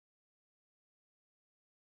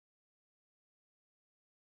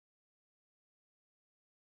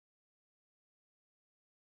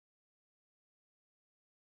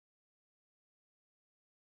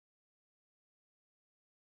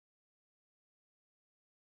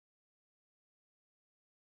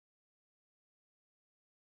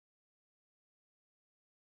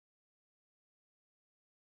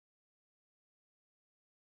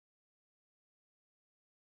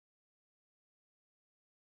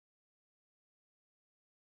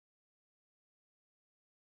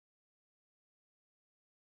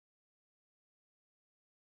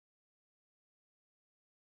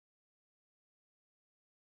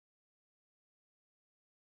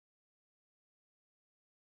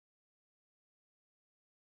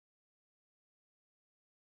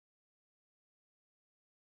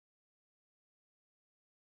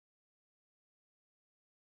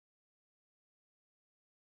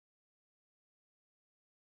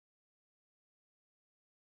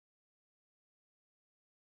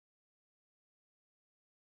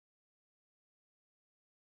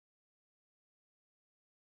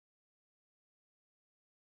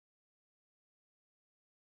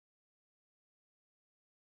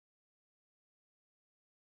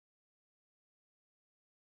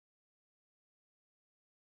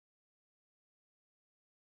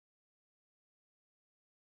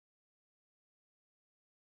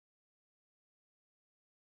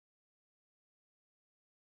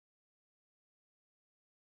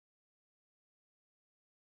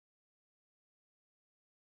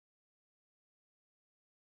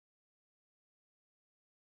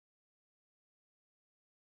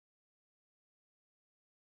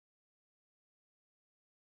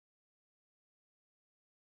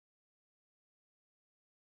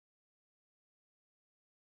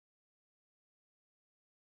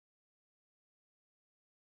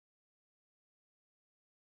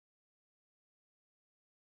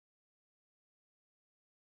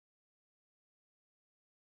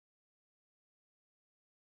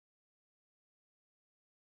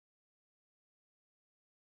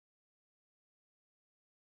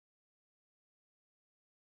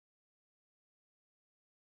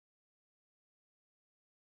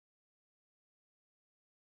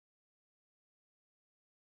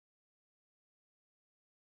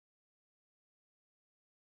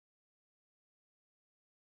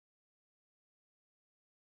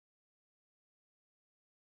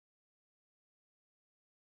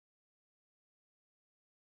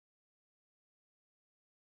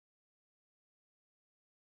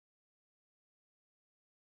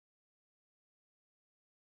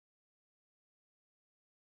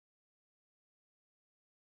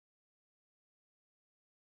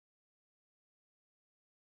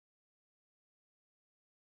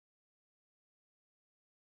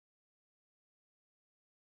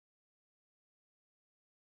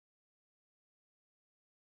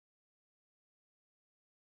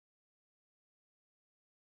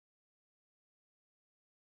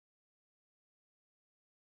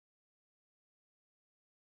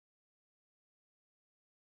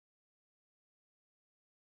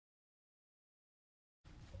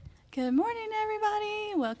Good morning,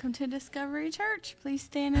 everybody. Welcome to Discovery Church. Please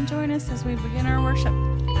stand and join us as we begin our worship.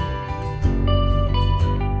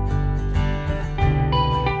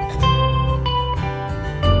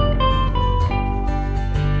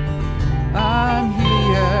 I'm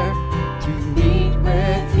here to meet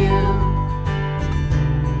with you.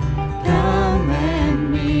 Come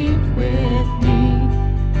and meet with me.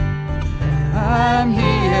 I'm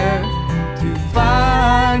here to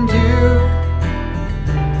find you.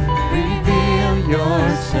 Reveal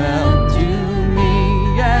yourself to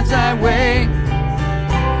me as I wait.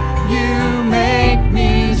 You make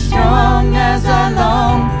me strong as I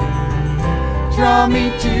long. Draw me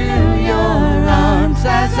to your arms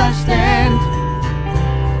as I stand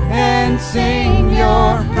and sing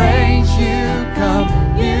your praise. You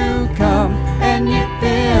come, and you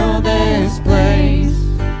fill this place.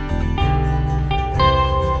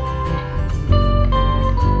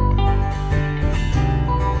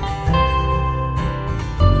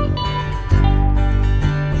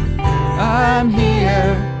 I'm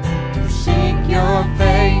here to seek your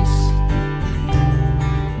face.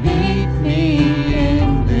 Meet me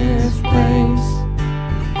in this place.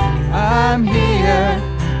 I'm here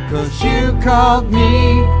 'cause you called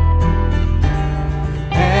me,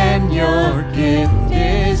 and your gift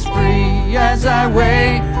is free. As I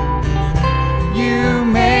wait, you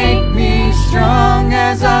make me strong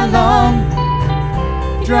as I long.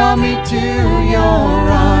 Draw me to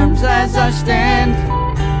your arms as I stand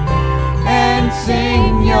and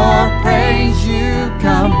sing your praise. You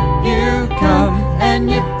come, and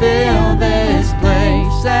you fill this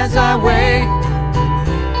place. As I wait,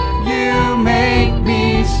 you make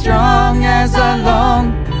me strong as I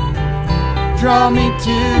long. Draw me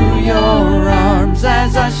to your arms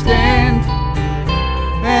as I stand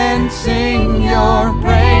and sing your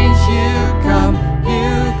praise. You come,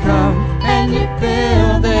 and you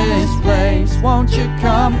fill this place. Won't you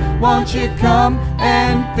come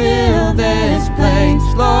and fill this place?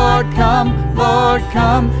 Lord, come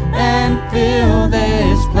and fill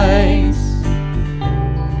this place.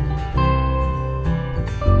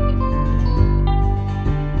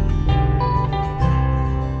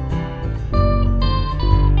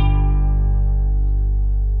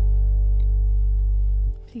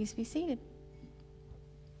 Please be seated.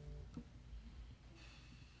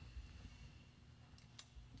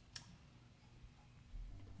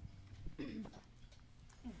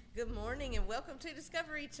 Good morning and welcome to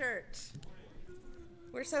Discovery Church.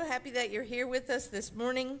 We're so happy that you're here with us this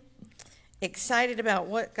morning. Excited about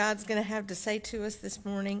what God's going to have to say to us this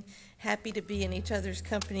morning. Happy to be in each other's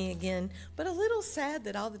company again, but a little sad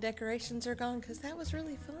that all the decorations are gone because that was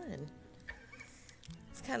really fun.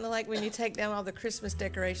 It's kind of like when you take down all the Christmas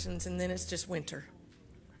decorations and then it's just winter.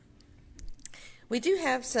 We do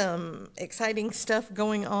have some exciting stuff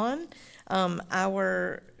going on.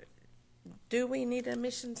 Do we need a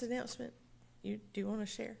missions announcement? Do you want to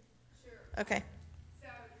share? Sure. Okay. So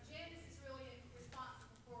Janice is really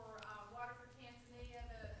responsible for Water for Tanzania,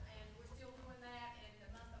 and we're still doing that in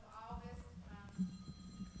the month of August.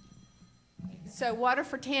 So Water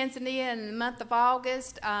for Tanzania in the month of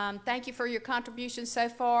August. Thank you for your contributions so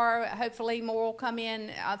far. Hopefully more will come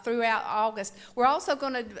in throughout August. We're also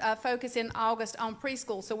going to focus in August on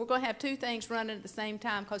preschool. So we're going to have two things running at the same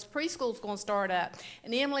time because preschool is going to start up.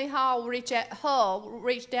 And Emily Hull reached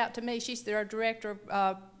out to me. She's our director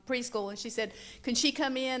of preschool, and she said, can she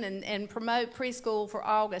come in and promote preschool for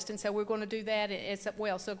August? And so we're going to do that as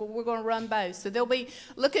well. So we're going to run both. So they'll be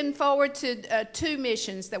looking forward to two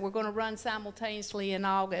missions that we're going to run simultaneously in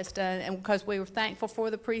August, and because we were thankful for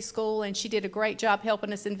the preschool, and she did a great job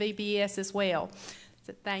helping us in VBS as well.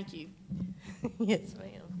 So thank you. Yes, ma'am.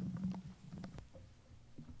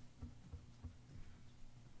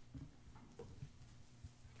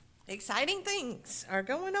 Exciting things are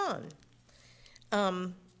going on.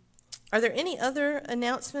 Are there any other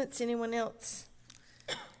announcements? Anyone else?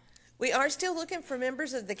 We are still looking for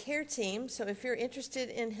members of the care team, so if you're interested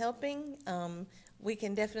in helping, we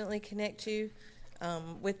can definitely connect you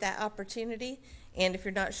with that opportunity. And if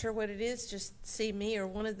you're not sure what it is, just see me or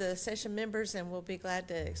one of the session members and we'll be glad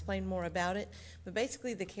to explain more about it. But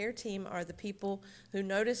basically the care team are the people who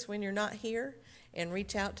notice when you're not here and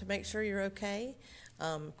reach out to make sure you're okay.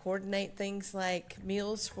 Coordinate things like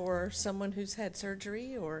meals for someone who's had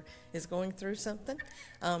surgery or is going through something.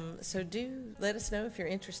 So do let us know if you're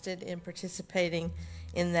interested in participating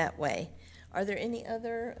in that way. Are there any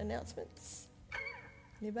other announcements?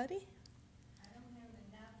 Anybody? I don't have an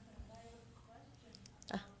announcement, but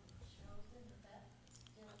I have a question.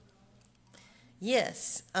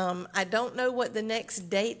 Yes. I don't know what the next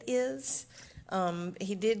date is.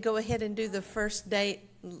 He did go ahead and do the first date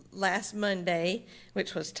last Monday,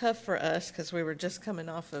 which was tough for us because we were just coming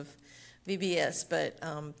off of VBS, but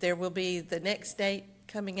there will be the next date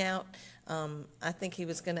coming out. I think he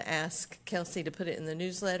was going to ask Kelsey to put it in the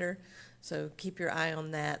newsletter, so keep your eye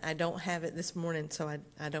on that. I don't have it this morning, so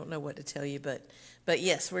I don't know what to tell you, but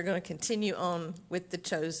yes, we're going to continue on with The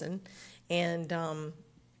Chosen and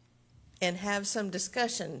have some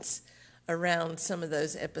discussions around some of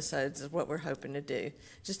those episodes is what we're hoping to do,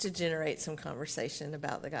 just to generate some conversation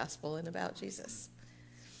about the gospel and about Jesus.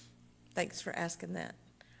 Thanks for asking that.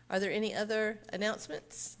 Are there any other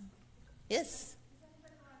announcements? Yes?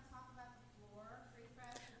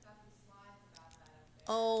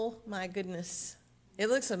 Oh my goodness. It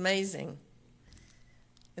looks amazing.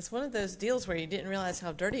 It's one of those deals where you didn't realize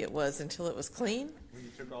how dirty it was until it was clean. When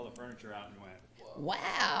you took all the furniture out and went,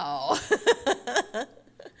 wow.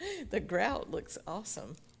 The grout looks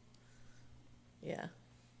awesome. Yeah.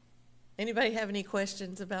 Anybody have any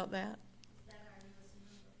questions about that?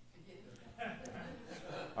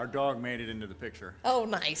 our dog made it into the picture. Oh,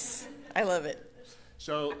 nice. I love it.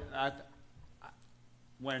 So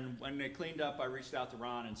when they cleaned up, I reached out to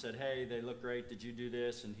Ron and said, hey, they look great. Did you do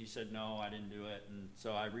this? And he said, no, I didn't do it. And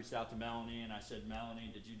so I reached out to Melanie and I said, Melanie,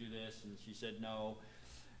 did you do this? And she said, no.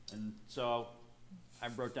 And so I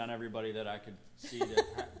wrote down everybody that I could see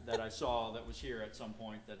that I saw that was here at some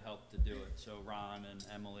point that helped to do it. So Ron and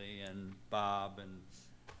Emily and Bob and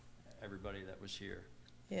everybody that was here.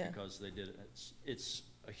 Yeah. Because they did it. It's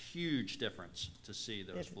a huge difference to see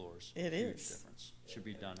those floors. It huge is. difference. Should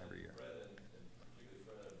be done every year. Fred and particularly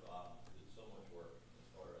Fred and Bob did so much work as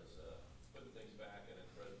far as putting things back, and then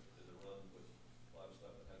Fred did the run with a lot of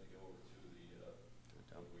stuff that had to go over to the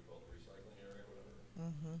what do we call the recycling area or whatever.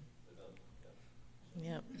 Mm-hmm. They're done.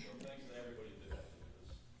 Yep. Yeah. So thanks to everybody who did that.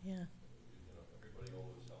 Because, Yeah. you know, everybody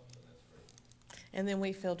always helps, and that's great. And then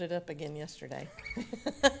we filled it up again yesterday.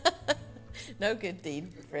 No good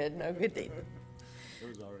deed, Fred. No good deed. It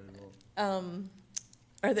was already rolled.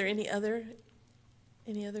 Are there any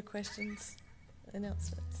other questions,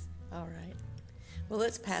 announcements? All right. Well,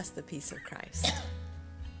 let's pass the peace of Christ.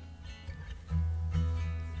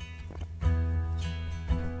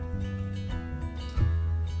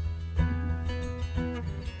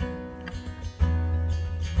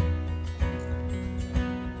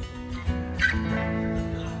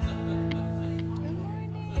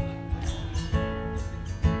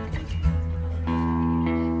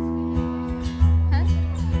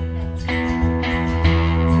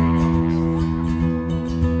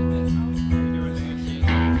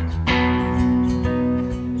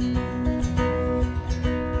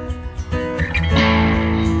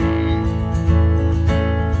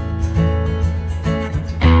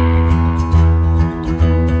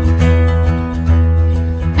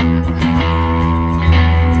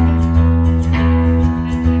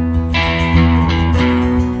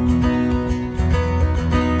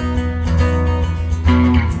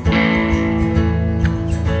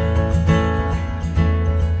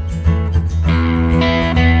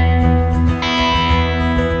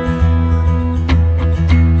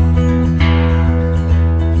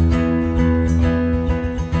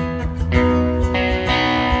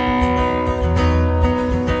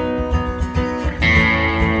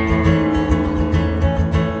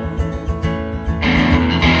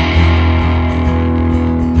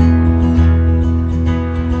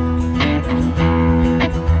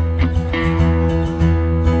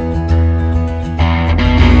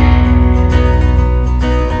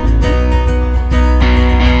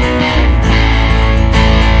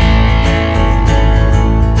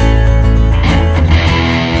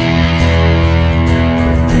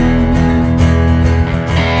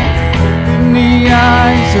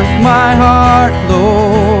 My heart,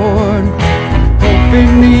 Lord,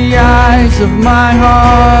 open the eyes of my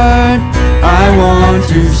heart. I want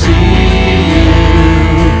to see you.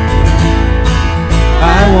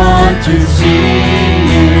 I want to see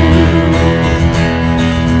you.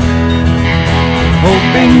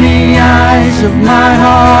 Open the eyes of my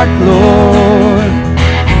heart, Lord.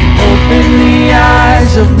 Open the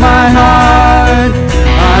eyes of my heart.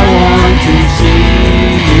 I want to see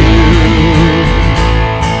you.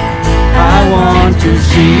 I want to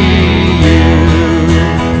see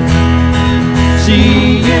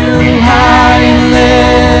you high and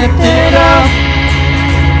lifted up,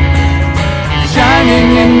 shining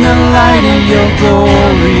in the light of your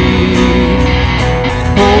glory.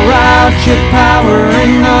 Pour out your power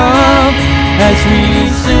and love as we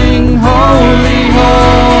sing holy,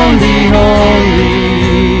 holy, holy.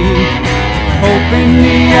 Open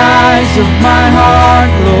the eyes of my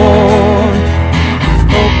heart, Lord.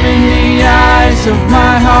 Open the eyes of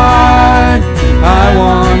my heart. I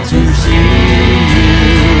want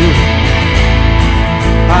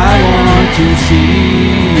to see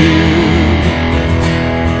you.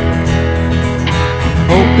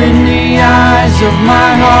 Open the eyes of my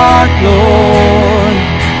heart, Lord.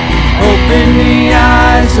 Open the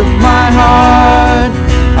eyes of my heart.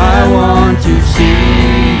 I want to see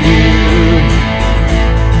you.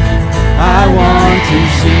 I want to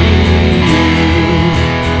see you.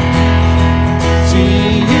 See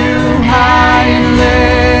you high and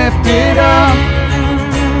lifted up,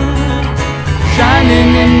 shining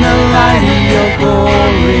in the light of your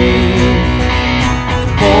glory.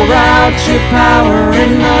 Pour out your power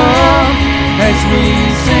and love as we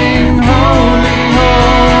sing holy,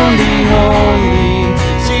 holy, holy.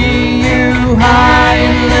 See you high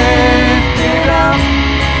and lifted up,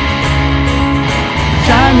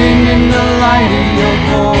 shining in the light of your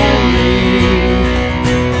glory.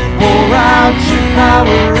 Pour out your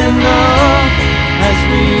power and love as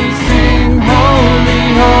we sing holy,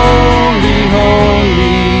 holy,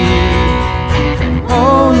 holy.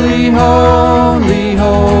 Holy, holy,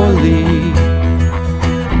 holy.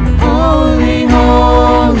 Holy,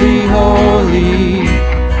 holy, holy.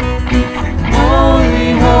 Holy,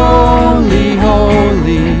 holy,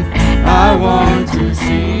 holy. I want to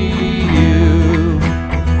see you.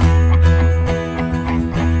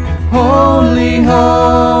 Holy,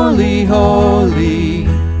 holy, holy.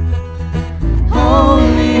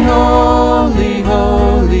 Holy, holy,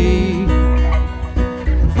 holy.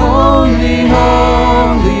 Holy,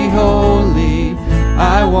 holy, holy.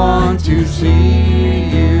 I want to see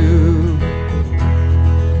you.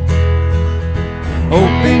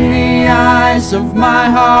 Open the eyes of my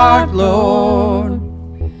heart, Lord.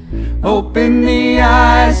 Open the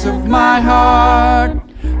eyes of my heart.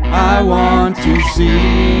 I want to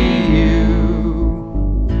see you.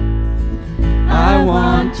 I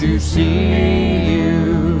want to see you.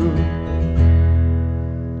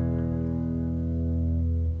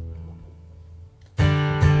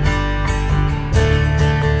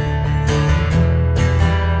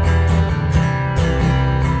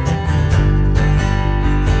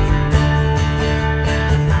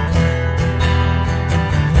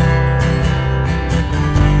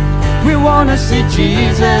 We want to see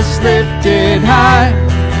Jesus lifted high,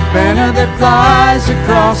 banner that flies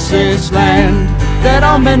across this land, that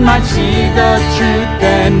all men might see the truth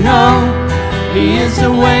and know He is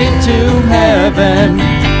the way to heaven.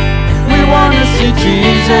 We want to see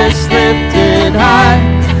Jesus lifted high,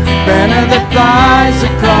 banner that flies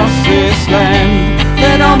across this land,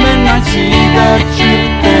 that all men might see the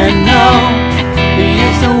truth and know He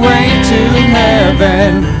is the way to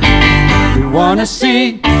heaven. We want to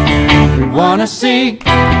see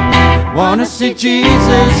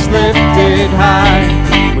Jesus lifted high.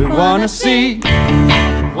 We want to see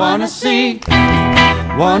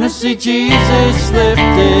Jesus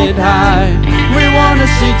lifted high. We want to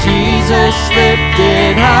see Jesus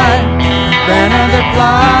lifted high, banner that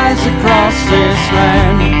flies across this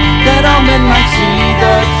land, that all men might see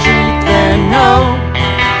the truth and know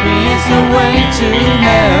He is the way to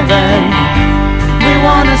heaven. We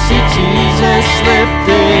want to see Jesus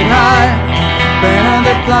lifted high, banner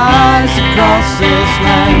that flies across this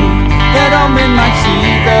land, that all men might see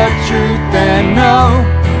the truth and know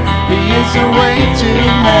He is the way to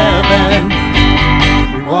heaven.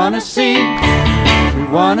 We want to see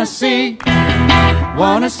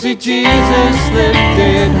Jesus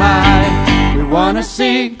lifted high. We want to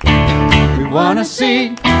see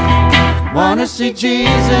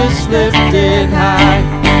Jesus lifted high.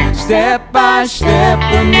 Step by step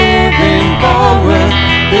we're moving forward,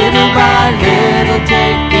 little by little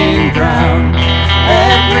taking ground.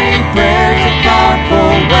 Every prayer's a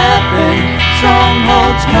powerful weapon,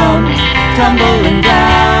 strongholds come tumbling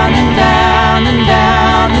down and down and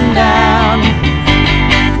down and down.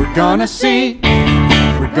 We're gonna see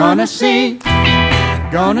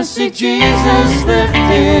Jesus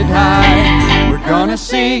lifted high. We're gonna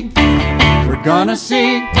see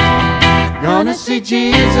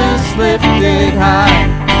Jesus lifted high.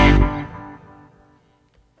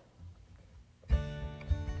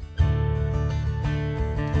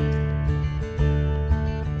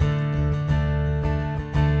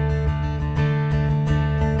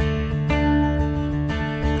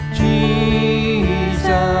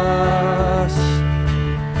 Jesus,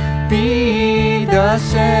 be the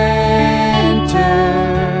center,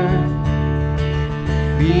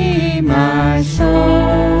 be my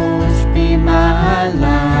source, be my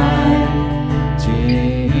life,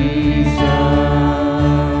 Jesus.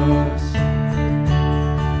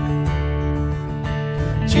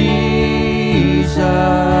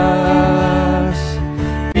 Jesus,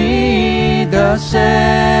 be the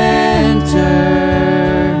center,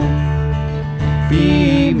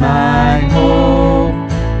 be my hope.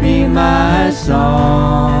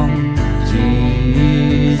 song,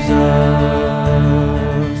 Jesus.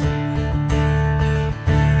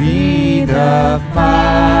 Be the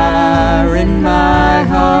fire in my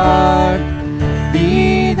heart,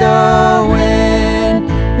 be the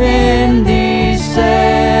wind in these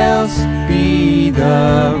sails, be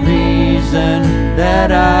the reason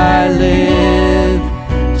that I live,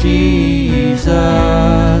 Jesus,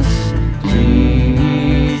 Jesus.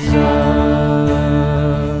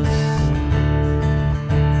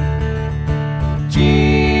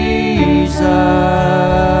 Jesus,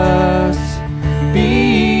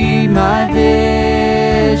 be my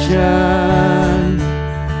vision,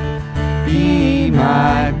 be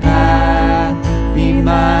my path, be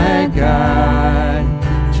my guide,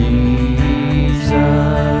 Jesus.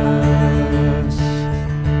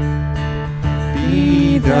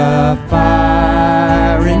 Be the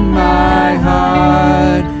fire in my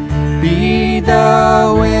heart, be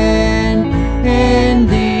the wind in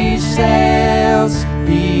these sails,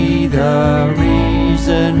 be the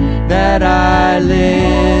reason that I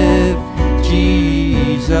live,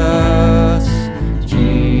 Jesus,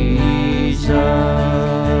 Jesus.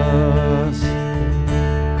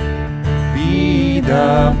 Be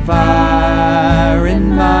the fire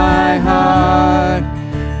in my heart,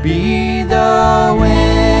 be the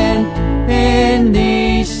wind in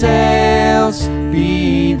these sails,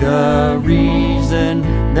 be the reason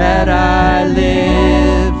that I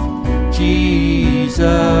live, Jesus,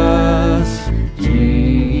 Jesus.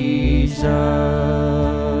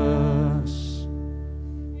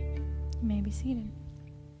 You may be seated.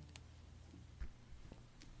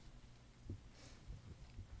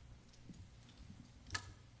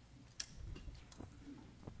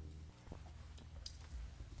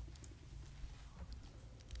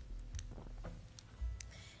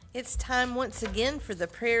 It's time once again for the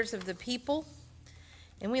prayers of the people.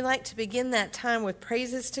 And we like to begin that time with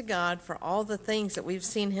praises to God for all the things that we've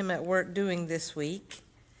seen him at work doing this week.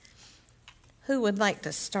 Who would like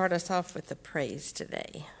to start us off with the praise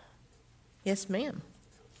today? Yes, ma'am.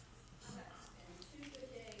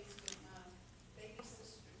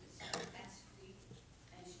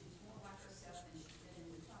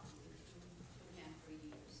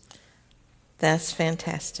 That's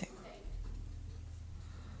fantastic.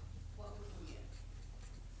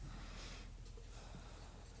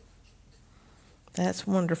 That's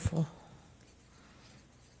wonderful.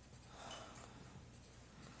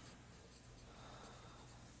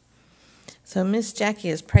 So Miss Jackie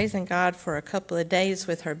is praising God for a couple of days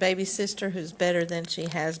with her baby sister who's better than she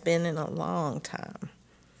has been in a long time.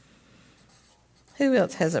 Who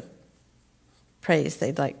else has a praise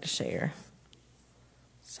they'd like to share?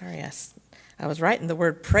 Sorry, I was writing the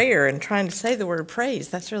word prayer and trying to say the word praise.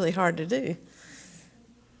 That's really hard to do.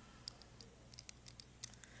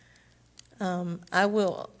 I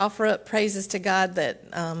will offer up praises to God that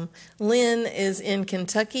Lynn is in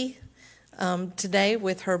Kentucky today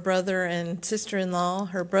with her brother and sister-in-law.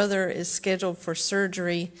 Her brother is scheduled for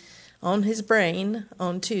surgery on his brain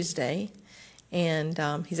on Tuesday,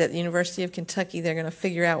 and he's at the University of Kentucky. They're going to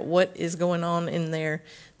figure out what is going on in there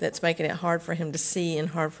that's making it hard for him to see and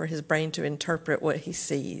hard for his brain to interpret what he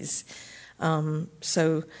sees.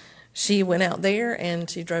 So she went out there and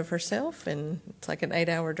she drove herself, and it's like an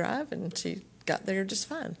 8-hour drive, and she got there just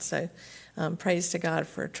fine. So praise to God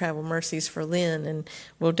for travel mercies for Lynn, and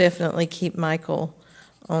we'll definitely keep Michael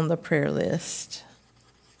on the prayer list.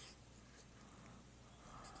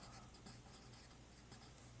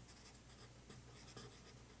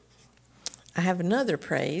 I have another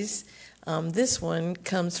praise. This one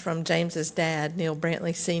comes from James's dad, Neil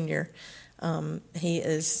Brantley Sr. He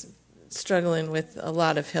is struggling with a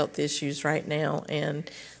lot of health issues right now,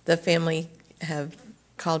 and the family have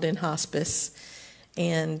called in hospice,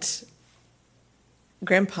 and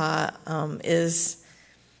Grandpa is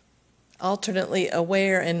alternately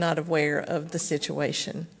aware and not aware of the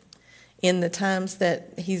situation. In the times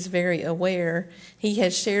that he's very aware, he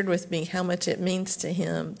has shared with me how much it means to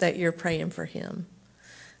him that you're praying for him.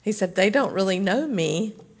 He said, they don't really know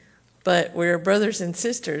me, but we're brothers and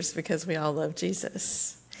sisters because we all love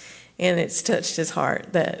Jesus. And it's touched his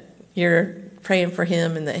heart that you're praying for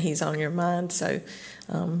him and that he's on your mind. So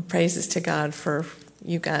praises to God for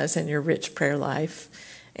you guys and your rich prayer life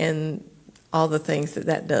and all the things that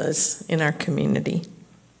that does in our community.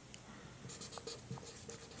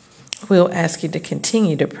 We'll ask you to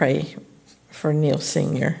continue to pray for Neil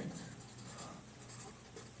Sr.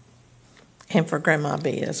 and for Grandma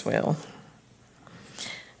B as well.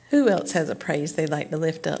 Who else has a praise they'd like to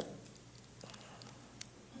lift up?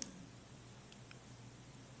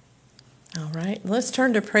 All right, let's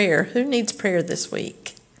turn to prayer. Who needs prayer this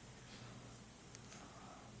week?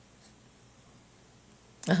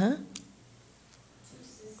 Uh-huh. Two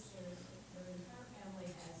sisters, her family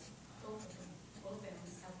has, both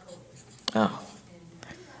families have COVID. Oh,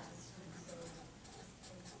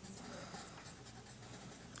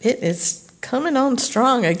 it is coming on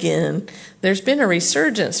strong again. There's been a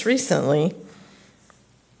resurgence recently.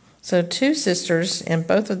 So 2 sisters and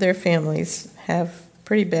both of their families have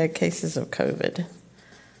pretty bad cases of COVID.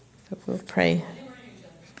 So we'll pray.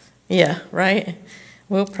 Yeah, right?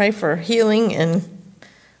 We'll pray for healing and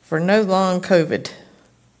for no long COVID.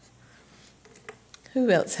 Who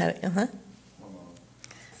else had it? Uh-huh.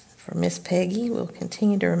 For Miss Peggy, we'll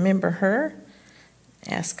continue to remember her.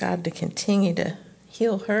 Ask God to continue to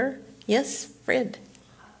heal her. Yes, Fred.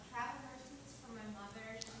 Travel nurses for my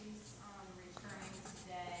mother. She's returning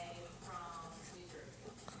today from New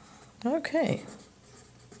Jersey. Okay.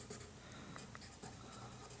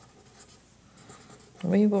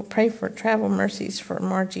 We will pray for travel mercies for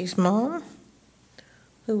Margie's mom.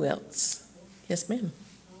 Who else? Yes, ma'am.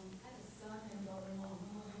 I had a son and daughter-in-law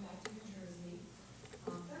who are moving back to New Jersey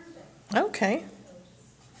on Thursday. Okay.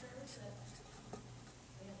 So just prayers that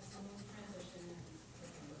they have a smooth transition and they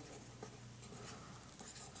can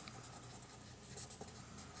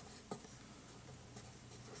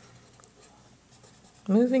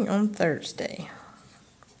move. Moving on Thursday.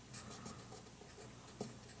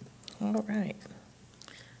 All right.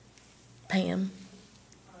 Pam.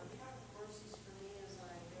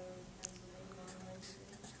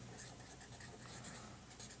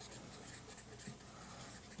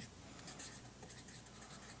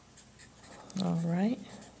 All right.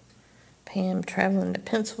 Pam traveling to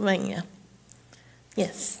Pennsylvania.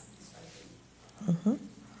 Yes. Mm-hmm.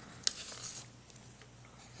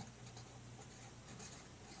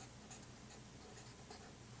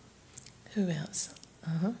 Who else?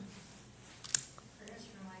 Uh-huh.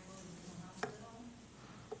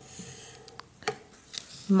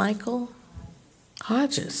 Michael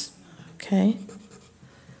Hodges. Okay.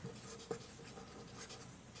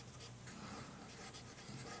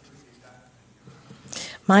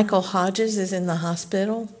 Michael Hodges is in the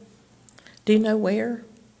hospital. Do you know where?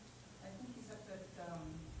 I think he's up at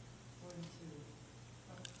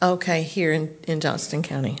 42. Okay, here in Johnston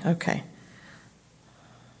County. Okay.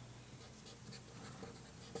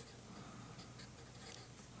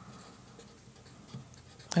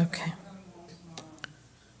 Okay.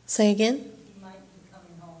 Say again? He might be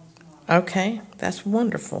coming home tomorrow. Okay, that's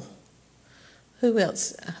wonderful. Who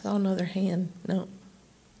else? I saw another hand. No.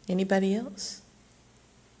 Anybody else?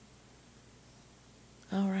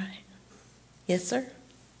 All right. Yes, sir?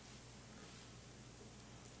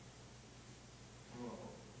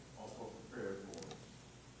 Also prepare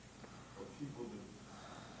for people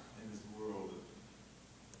in this world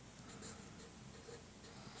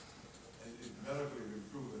and it's medically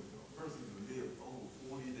proven a person can live over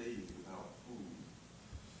 40 days without food,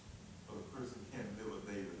 but a person can't live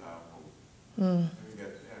a day without hope. Mm. And we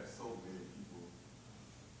got to have so many people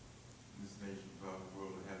in this nation throughout the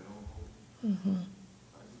world that have no hope. Mm-hmm.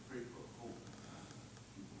 I just pray for hope.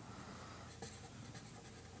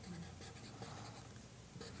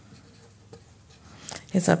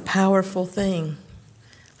 It's a powerful thing.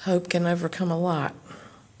 Hope can overcome a lot.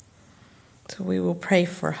 So we will pray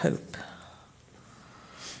for hope.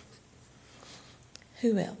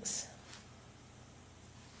 Who else?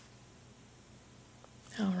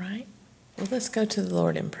 All right. Well, let's go to the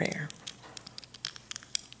Lord in prayer.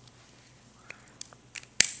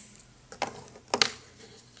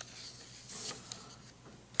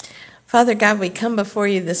 Father God, we come before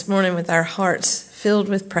you this morning with our hearts filled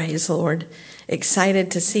with praise, Lord,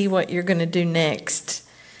 excited to see what you're going to do next,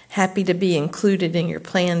 happy to be included in your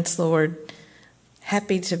plans, Lord,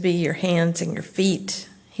 happy to be your hands and your feet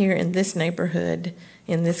here in this neighborhood,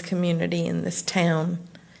 in this community, in this town.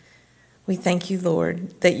 We thank you,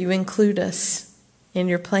 Lord, that you include us in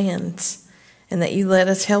your plans and that you let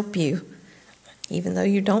us help you. Even though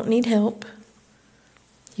you don't need help,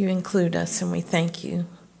 you include us, and we thank you.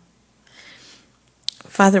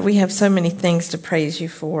 Father, we have so many things to praise you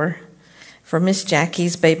for. For Miss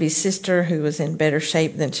Jackie's baby sister, who was in better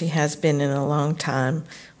shape than she has been in a long time.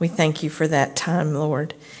 We thank you for that time,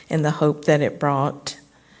 Lord, and the hope that it brought.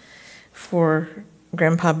 For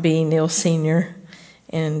Grandpa B. Neal Sr.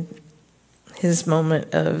 and his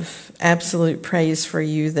moment of absolute praise for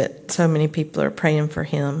you, that so many people are praying for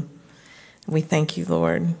him. We thank you,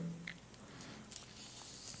 Lord.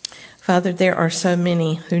 Father, there are so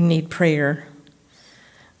many who need prayer.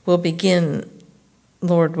 We'll begin,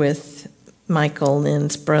 Lord, with Michael,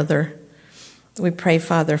 Lynn's brother. We pray,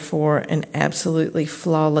 Father, for an absolutely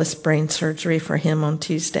flawless brain surgery for him on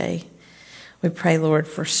Tuesday. We pray, Lord,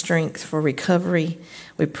 for strength, for recovery.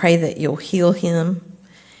 We pray that you'll heal him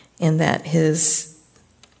and that his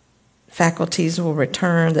faculties will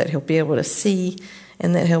return, that he'll be able to see,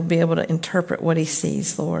 and that he'll be able to interpret what he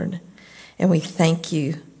sees, Lord. And we thank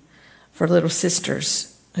you for little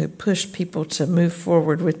sisters who push people to move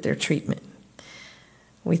forward with their treatment.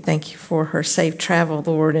 We thank you for her safe travel,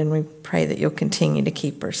 Lord, and we pray that you'll continue to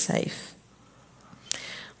keep her safe.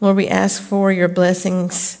 Lord, we ask for your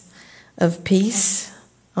blessings of peace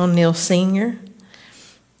on Neil Sr.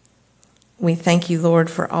 We thank you, Lord,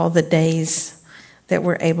 for all the days that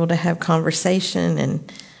we're able to have conversation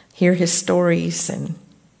and hear his stories and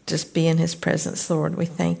just be in his presence, Lord. We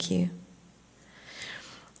thank you.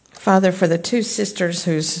 Father, for the two sisters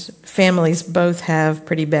whose families both have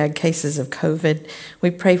pretty bad cases of COVID,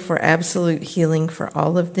 we pray for absolute healing for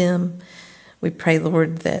all of them. We pray,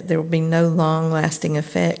 Lord, that there will be no long-lasting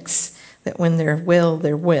effects, that when they're well,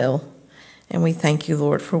 they're well. And we thank you,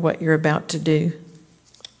 Lord, for what you're about to do.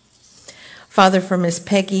 Father, for Miss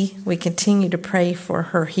Peggy, we continue to pray for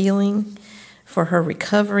her healing, for her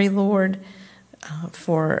recovery, Lord,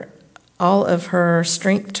 for all of her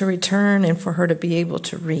strength to return and for her to be able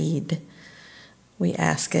to read. We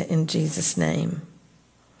ask it in Jesus' name.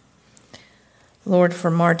 Lord,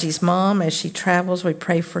 for Margie's mom, as she travels, we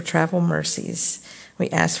pray for travel mercies. We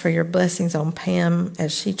ask for your blessings on Pam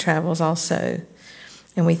as she travels also.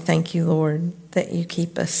 And we thank you, Lord, that you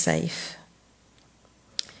keep us safe.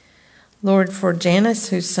 Lord, for Janice,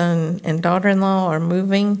 whose son and daughter-in-law are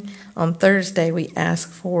moving on Thursday, we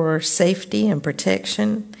ask for safety and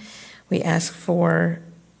protection. We ask for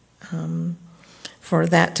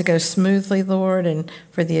that to go smoothly, Lord, and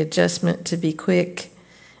for the adjustment to be quick.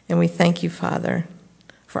 And we thank you, Father,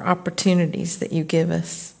 for opportunities that you give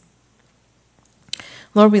us.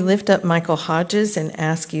 Lord, we lift up Michael Hodges and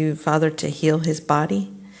ask you, Father, to heal his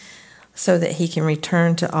body so that he can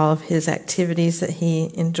return to all of his activities that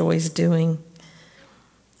he enjoys doing.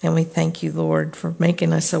 And we thank you, Lord, for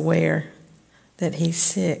making us aware that he's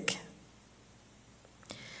sick.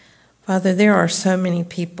 Father, there are so many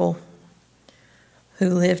people who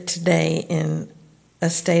live today in a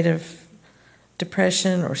state of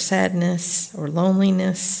depression or sadness or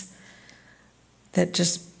loneliness that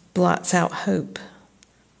just blots out hope.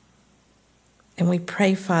 And we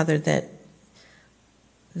pray, Father, that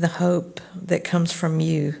the hope that comes from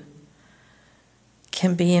you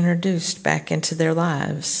can be introduced back into their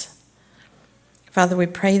lives. Father, we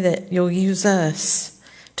pray that you'll use us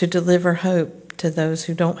to deliver hope to those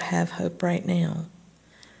who don't have hope right now.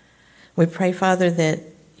 We pray, Father, that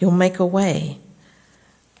you'll make a way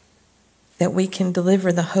that we can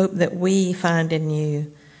deliver the hope that we find in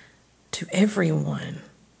you to everyone,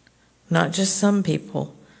 not just some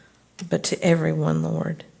people, but to everyone,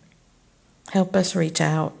 Lord. Help us reach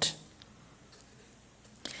out.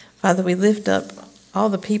 Father, we lift up all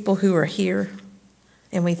the people who are here,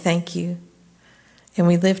 and we thank you. And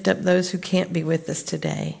we lift up those who can't be with us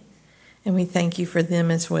today, and we thank you for them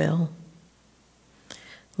as well.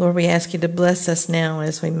 Lord, we ask you to bless us now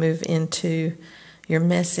as we move into your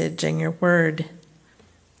message and your word.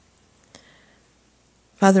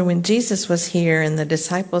 Father, when Jesus was here and the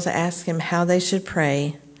disciples asked him how they should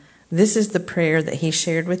pray, this is the prayer that he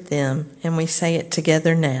shared with them, and we say it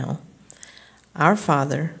together now. Our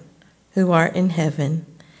Father, who art in heaven,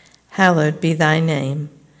 hallowed be thy name.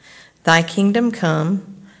 Thy kingdom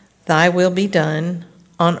come, thy will be done,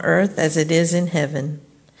 on earth as it is in heaven.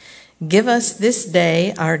 Give us this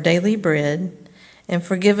day our daily bread, and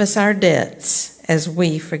forgive us our debts as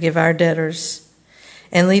we forgive our debtors.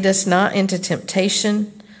 And lead us not into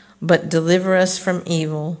temptation, but deliver us from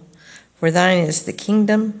evil. For thine is the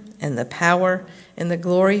kingdom and the power and the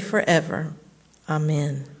glory forever.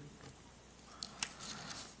 Amen.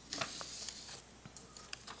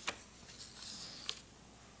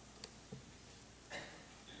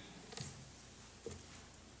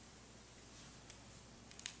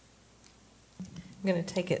 I'm going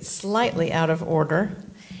to take it slightly out of order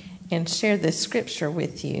and share this scripture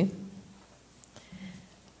with you.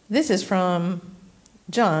 This is from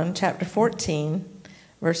John chapter 14,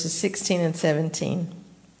 verses 16 and 17.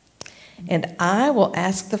 And I will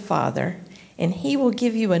ask the Father, and he will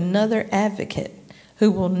give you another advocate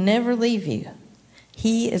who will never leave you.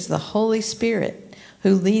 He is the Holy Spirit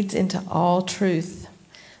who leads into all truth.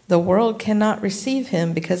 The world cannot receive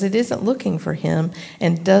him because it isn't looking for him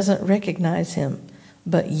and doesn't recognize him.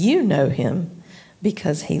 But you know him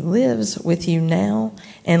because he lives with you now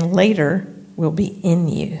and later will be in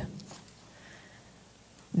you.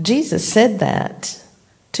 Jesus said that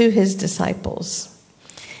to his disciples.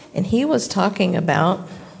 And he was talking about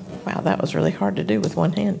Wow, that was really hard to do with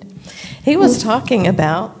one hand. He was talking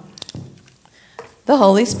about the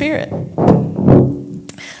Holy Spirit.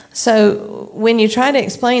 So when you try to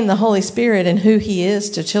explain the Holy Spirit and who he is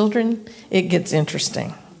to children, it gets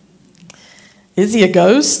interesting. Is he a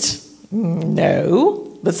ghost?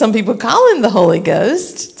 No, but some people call him the Holy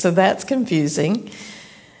Ghost, so that's confusing.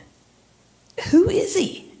 Who is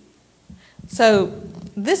he? So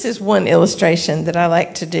this is one illustration that I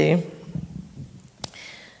like to do.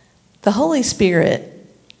 The Holy Spirit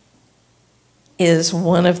is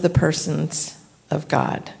one of the persons of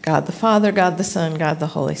God. God the Father, God the Son, God the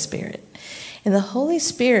Holy Spirit. And the Holy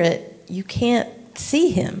Spirit, you can't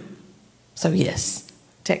see him. So yes,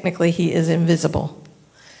 technically he is invisible.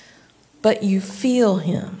 But you feel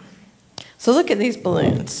him. So look at these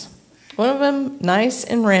balloons. One of them nice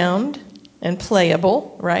and round and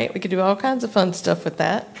playable, right? We could do all kinds of fun stuff with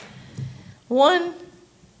that. One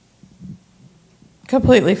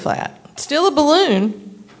completely flat. Still a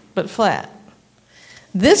balloon, but flat.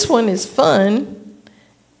 This one is fun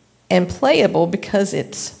and playable because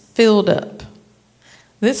it's filled up.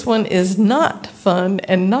 This one is not fun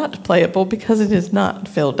and not playable because it is not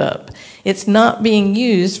filled up. It's not being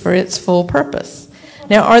used for its full purpose.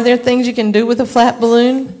 Now, are there things you can do with a flat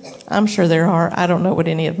balloon? I'm sure there are. I don't know what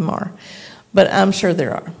any of them are, but I'm sure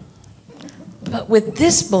there are. But with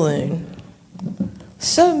this balloon,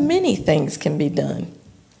 so many things can be done.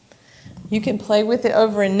 You can play with it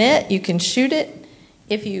over a net. You can shoot it.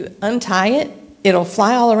 If you untie it, it'll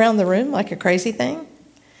fly all around the room like a crazy thing.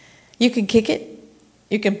 You can kick it.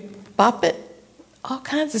 You can bop it. All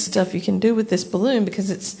kinds of stuff you can do with this balloon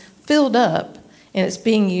because it's filled up and it's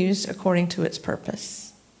being used according to its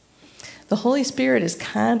purpose. The Holy Spirit is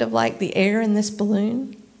kind of like the air in this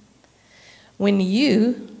balloon. When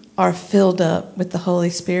you are filled up with the Holy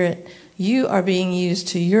Spirit, you are being used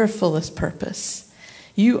to your fullest purpose.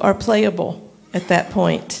 You are playable at that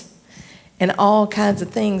point, and all kinds of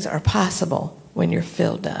things are possible when you're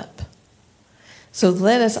filled up. So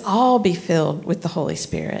let us all be filled with the Holy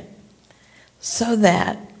Spirit so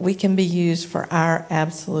that we can be used for our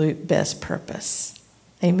absolute best purpose.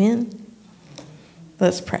 Amen?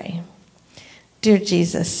 Let's pray. Dear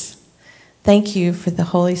Jesus, thank you for the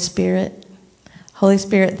Holy Spirit. Holy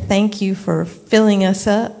Spirit, thank you for filling us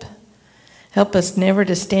up. Help us never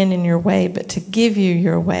to stand in your way, but to give you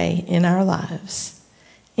your way in our lives.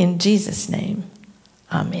 In Jesus' name,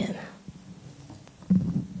 amen.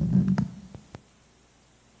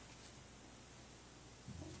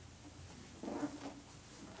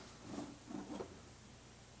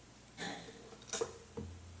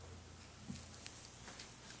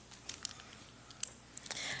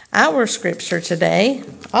 Our scripture today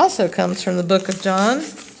also comes from the book of John.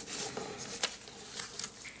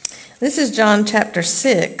 This is John chapter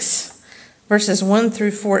 6, verses 1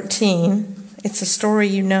 through 14. It's a story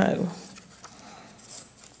you know.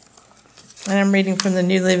 And I'm reading from the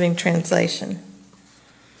New Living Translation.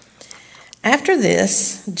 After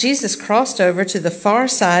this, Jesus crossed over to the far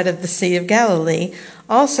side of the Sea of Galilee,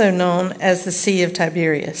 also known as the Sea of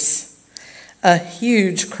Tiberias. A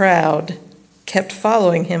huge crowd kept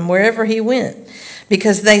following him wherever he went,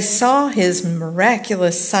 because they saw his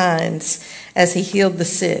miraculous signs as he healed the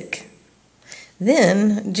sick.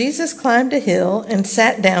 Then Jesus climbed a hill and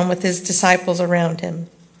sat down with his disciples around him.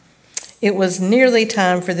 It was nearly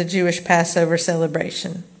time for the Jewish Passover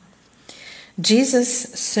celebration. Jesus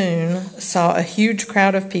soon saw a huge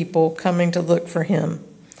crowd of people coming to look for him.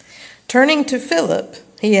 Turning to Philip,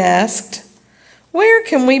 he asked, "Where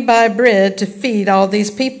can we buy bread to feed all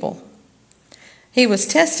these people?" He was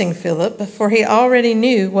testing Philip, for he already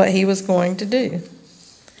knew what he was going to do.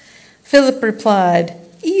 Philip replied,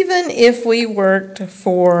 "Even if we worked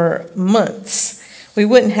for months, we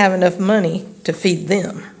wouldn't have enough money to feed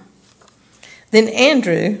them." Then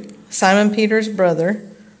Andrew, Simon Peter's brother,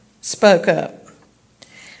 spoke up.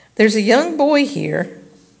 "There's a young boy here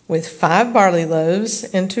with 5 barley loaves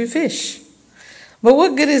and 2 fish. But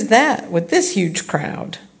what good is that with this huge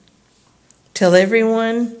crowd?" "Tell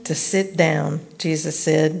everyone to sit down," Jesus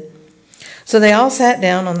said. So they all sat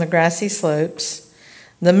down on the grassy slopes.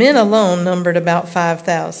 The men alone numbered about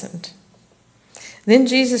 5,000. Then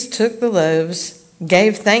Jesus took the loaves,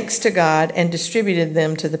 gave thanks to God, and distributed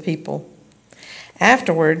them to the people.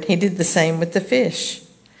 Afterward, he did the same with the fish,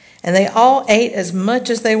 and they all ate as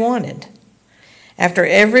much as they wanted. After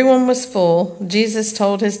everyone was full, Jesus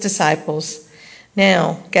told his disciples,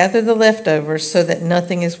 "Now gather the leftovers so that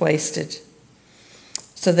nothing is wasted."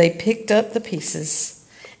 So they picked up the pieces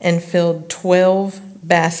and filled 12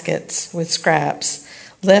 baskets with scraps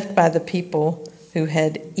left by the people who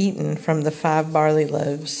had eaten from the 5 barley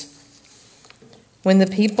loaves. When the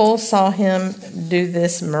people saw him do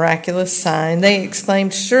this miraculous sign, they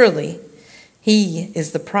exclaimed, "Surely he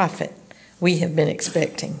is the prophet we have been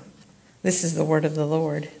expecting." This is the word of the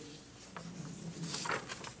Lord.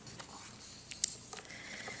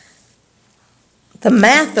 The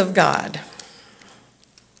math of God.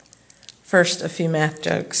 First, a few math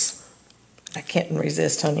jokes. I can't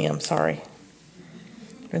resist, honey, I'm sorry.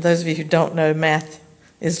 For those of you who don't know, math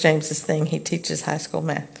is James's thing. He teaches high school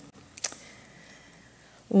math.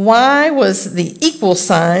 Why was the equal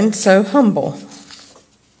sign so humble?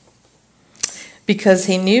 Because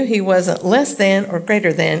he knew he wasn't less than or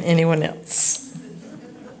greater than anyone else.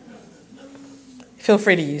 Feel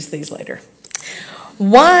free to use these later.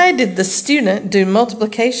 Why did the student do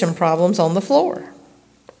multiplication problems on the floor?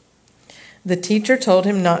 The teacher told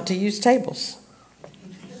him not to use tables.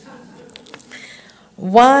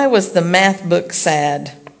 Why was the math book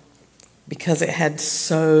sad? Because it had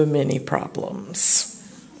so many problems.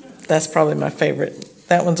 That's probably my favorite.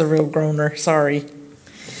 That one's a real groaner, sorry.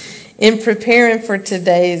 In preparing for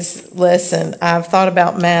today's lesson, I've thought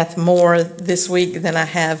about math more this week than I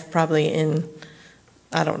have probably in,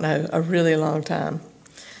 I don't know, a really long time.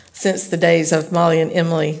 Since the days of Molly and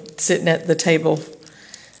Emily sitting at the table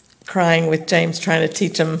crying with James trying to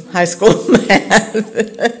teach them high school math.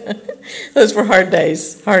 Those were hard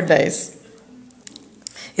days, hard days.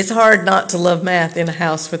 It's hard not to love math in a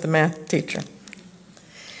house with a math teacher.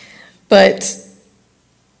 But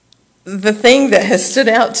the thing that has stood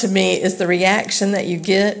out to me is the reaction that you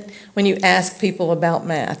get when you ask people about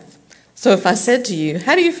math. So if I said to you,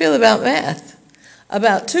 "How do you feel about math?"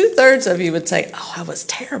 About 2/3 of you would say, "Oh, I was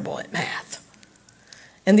terrible at math."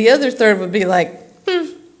 And the other third would be like,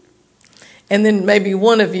 And then maybe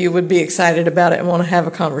one of you would be excited about it and want to have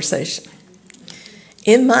a conversation.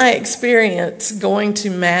 In my experience, going to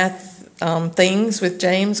math things with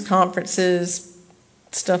James, conferences,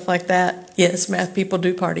 stuff like that, yes, math people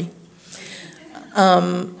do party.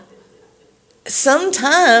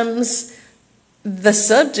 Sometimes the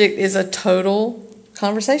subject is a total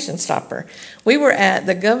conversation stopper. We were at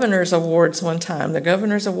the Governor's Awards one time, the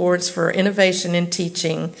Governor's Awards for Innovation in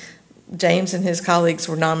Teaching. James and his colleagues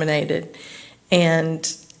were nominated. And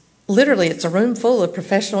literally, it's a room full of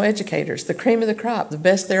professional educators, the cream of the crop, the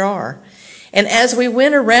best there are. And as we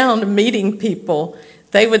went around meeting people,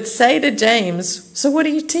 they would say to James, "So what do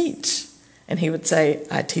you teach?" And he would say,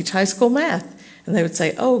 "I teach high school math." And they would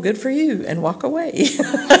say, "Oh, good for you," and walk away.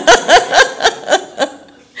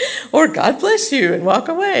 Or "God bless you," and walk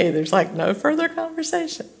away. There's like no further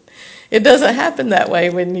conversation. It doesn't happen that way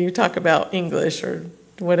when you talk about English or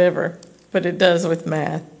whatever, but it does with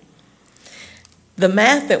math. The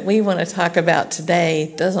math that we want to talk about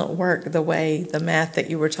today doesn't work the way the math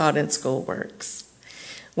that you were taught in school works.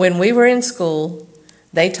 When we were in school,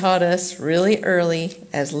 they taught us really early,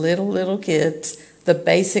 as little kids, the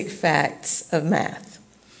basic facts of math.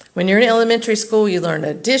 When you're in elementary school, you learn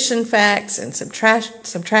addition facts and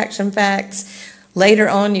subtraction facts. Later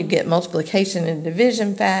on, you get multiplication and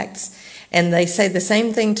division facts. And they say the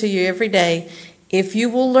same thing to you every day. If you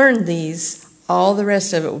will learn these, all the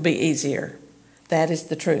rest of it will be easier. That is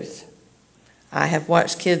the truth. I have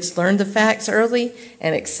watched kids learn the facts early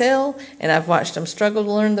and excel, and I've watched them struggle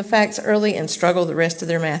to learn the facts early and struggle the rest of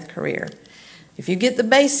their math career. If you get the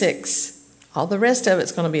basics, all the rest of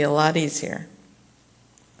it's going to be a lot easier.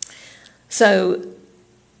 So,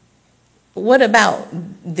 what about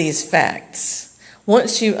these facts?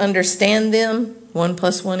 Once you understand them, 1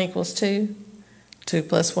 + 1 = 2, 2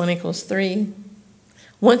 + 1 = 3.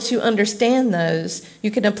 Once you understand those,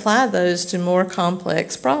 you can apply those to more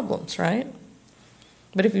complex problems, right?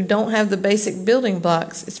 But if you don't have the basic building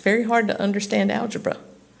blocks, it's very hard to understand algebra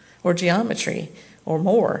or geometry or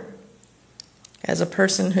more. As a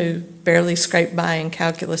person who barely scraped by in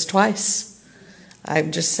calculus twice,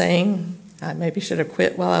 I'm just saying I maybe should have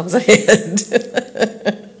quit while I was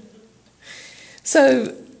ahead.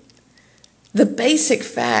 So the basic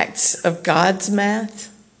facts of God's math,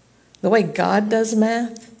 the way God does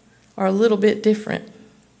math, are a little bit different.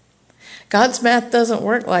 God's math doesn't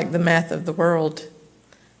work like the math of the world.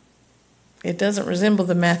 It doesn't resemble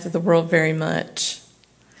the math of the world very much.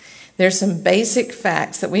 There's some basic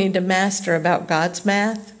facts that we need to master about God's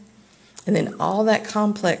math, and then all that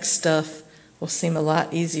complex stuff will seem a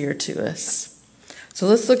lot easier to us. So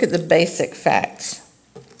let's look at the basic facts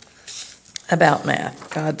about math,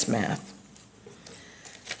 God's math.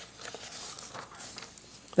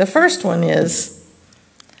 The first one is,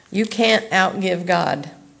 you can't outgive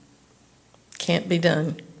God. Can't be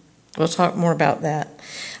done. We'll talk more about that.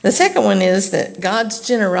 The second one is that God's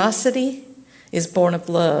generosity is born of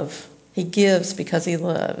love. He gives because he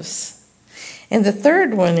loves. And the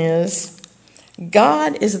third one is,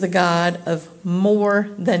 God is the God of more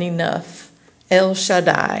than enough. El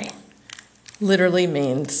Shaddai literally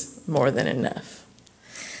means more than enough.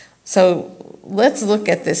 So let's look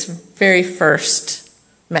at this very first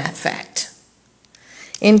math fact.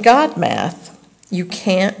 In God math, you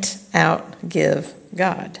can't outgive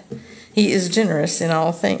God. He is generous in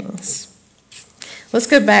all things. Let's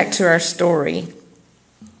go back to our story.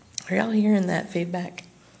 Are y'all hearing that feedback?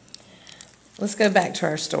 Let's go back to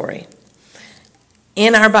our story.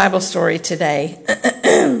 In our Bible story today,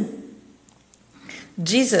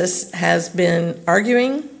 Jesus has been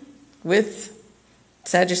arguing with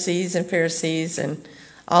Sadducees and Pharisees and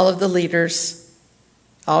all of the leaders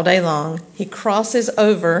all day long. He crosses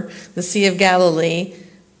over the Sea of Galilee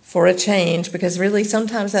for a change, because really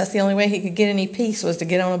sometimes that's the only way he could get any peace, was to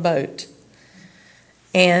get on a boat.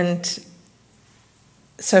 And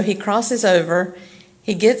so he crosses over,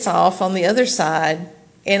 he gets off on the other side,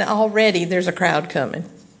 and already there's a crowd coming.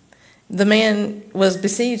 The man was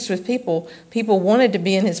besieged with people. People wanted to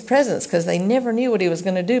be in his presence because they never knew what he was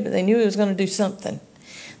going to do, but they knew he was going to do something.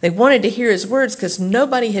 They wanted to hear his words because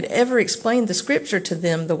nobody had ever explained the scripture to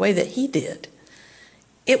them the way that he did.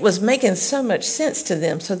 It was making so much sense to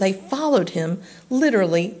them, so they followed him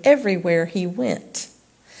literally everywhere he went.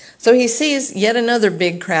 So he sees yet another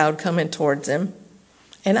big crowd coming towards him.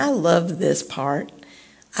 And I love this part.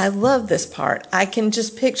 I love this part. I can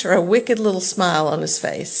just picture a wicked little smile on his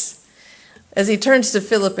face as he turns to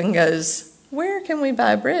Philip and goes, "Where can we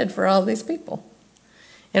buy bread for all these people?"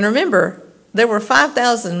 And remember, there were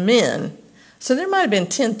 5,000 men, so there might have been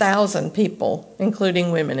 10,000 people,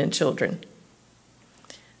 including women and children.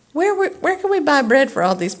 Where can we buy bread for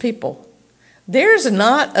all these people? There's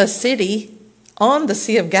not a city on the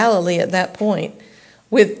Sea of Galilee at that point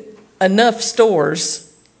with enough stores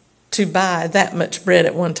to buy that much bread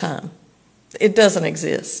at one time. It doesn't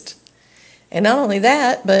exist. And not only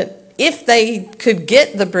that, but if they could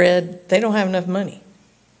get the bread, they don't have enough money.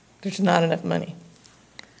 There's not enough money.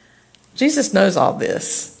 Jesus knows all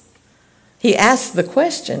this. He asks the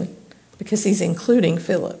question because he's including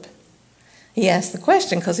Philip. He asks the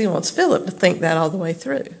question because he wants Philip to think that all the way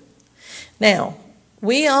through. Now,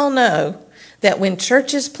 we all know that when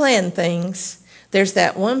churches plan things, there's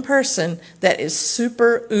that one person that is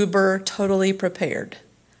super, uber, totally prepared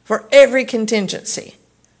for every contingency.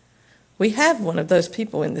 We have one of those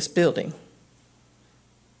people in this building.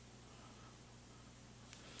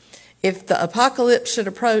 If the apocalypse should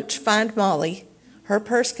approach, find Molly. Her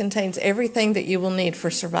purse contains everything that you will need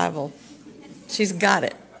for survival. She's got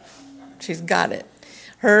it. She's got it.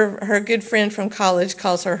 Her good friend from college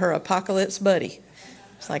calls her apocalypse buddy.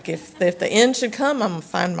 It's like, if the end should come, I'm going to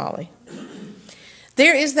find Molly.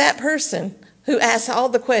 There is that person who asks all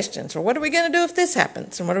the questions. Well, what are we going to do if this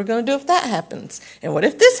happens? And what are we going to do if that happens? And what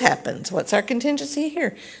if this happens? What's our contingency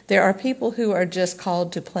here? There are people who are just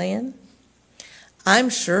called to plan.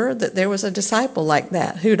 I'm sure that there was a disciple like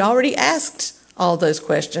that who'd already asked all those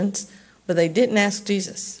questions, but they didn't ask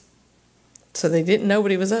Jesus. So they didn't know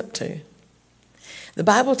what he was up to. The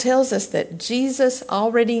Bible tells us that Jesus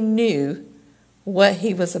already knew what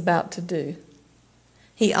he was about to do.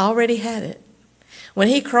 He already had it. When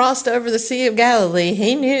he crossed over the Sea of Galilee,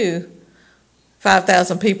 he knew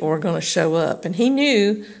 5,000 people were going to show up, and he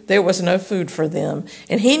knew there was no food for them,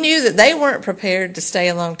 and he knew that they weren't prepared to stay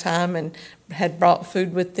a long time and had brought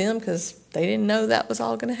food with them because they didn't know that was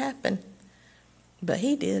all going to happen. But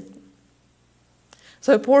he did.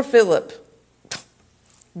 So poor Philip,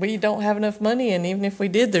 we don't have enough money, and even if we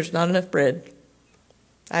did, there's not enough bread.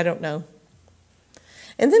 I don't know.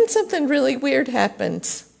 And then something really weird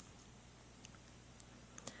happens.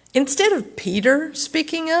 Instead of Peter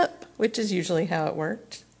speaking up, which is usually how it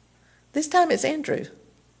worked, this time it's Andrew,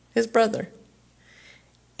 his brother.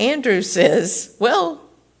 Andrew says, well,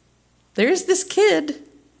 there's this kid.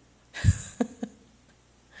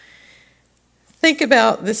 Think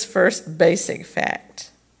about this first basic fact.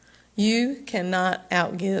 You cannot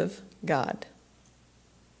outgive God.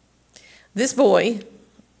 This boy,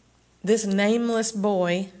 this nameless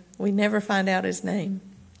boy, we never find out his name,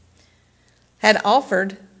 had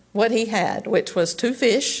offered what he had, which was 2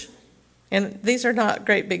 fish. And these are not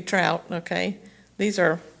great big trout, okay? These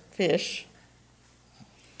are fish.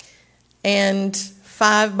 And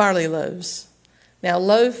 5 barley loaves. Now,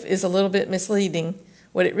 loaf is a little bit misleading.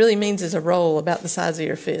 What it really means is a roll about the size of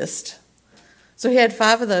your fist. So he had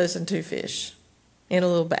 5 of those and 2 fish in a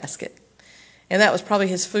little basket. And that was probably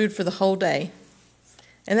his food for the whole day.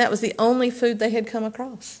 And that was the only food they had come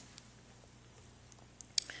across.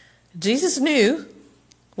 Jesus knew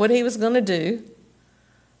what he was going to do,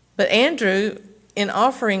 but Andrew in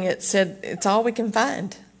offering it, said, it's all we can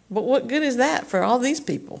find. But what good is that for all these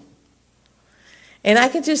people? And I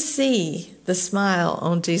could just see the smile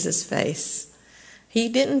on Jesus' face. He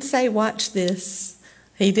didn't say, watch this.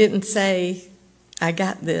 He didn't say, I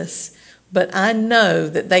got this. But I know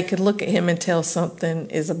that they could look at him and tell something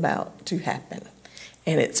is about to happen.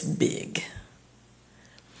 And it's big.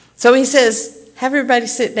 So he says, have everybody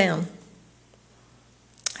sit down.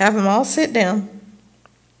 Have them all sit down.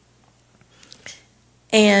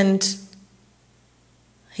 And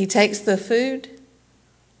he takes the food.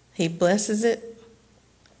 He blesses it.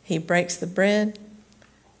 He breaks the bread.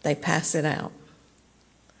 They pass it out.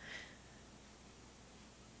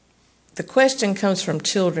 The question comes from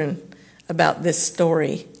children about this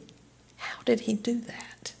story. How did he do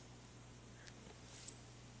that?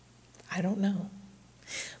 I don't know.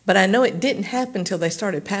 But I know it didn't happen until they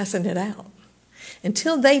started passing it out.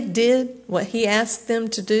 Until they did what he asked them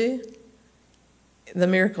to do, the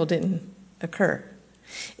miracle didn't occur.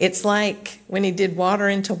 It's like when he did water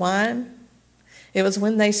into wine. It was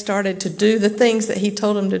when they started to do the things that he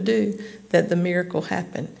told them to do that the miracle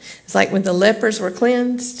happened. It's like when the lepers were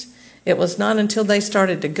cleansed. It was not until they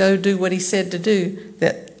started to go do what he said to do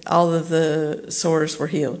that all of the sores were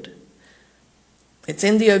healed. It's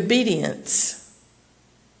in the obedience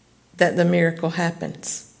that the miracle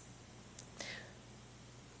happens.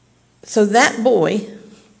 So that boy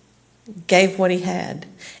gave what he had.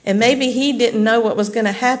 And maybe he didn't know what was going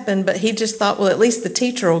to happen, but he just thought, well, at least the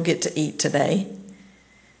teacher will get to eat today.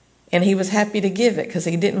 And he was happy to give it because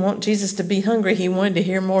he didn't want Jesus to be hungry. He wanted to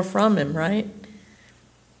hear more from him, right?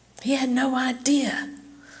 He had no idea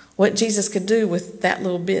what Jesus could do with that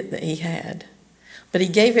little bit that he had. But he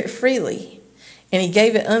gave it freely, and he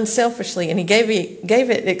gave it unselfishly, and he gave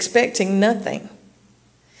it expecting nothing.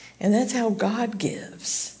 And that's how God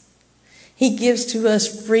gives. He gives to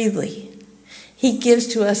us freely. He gives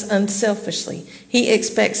to us unselfishly. He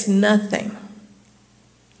expects nothing.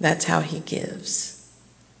 That's how he gives.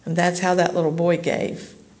 And that's how that little boy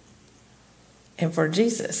gave. And for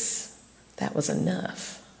Jesus, that was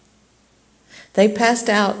enough. They passed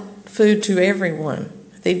out food to everyone.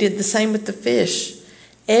 They did the same with the fish.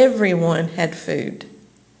 Everyone had food.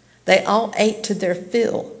 They all ate to their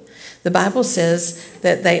fill. The Bible says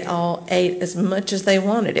that they all ate as much as they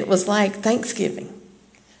wanted. It was like Thanksgiving.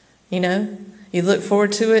 You know, you look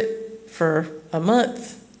forward to it for a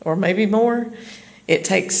month or maybe more. It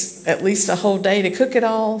takes at least a whole day to cook it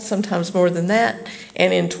all, sometimes more than that.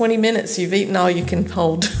 And in 20 minutes, you've eaten all you can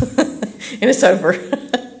hold, and it's over.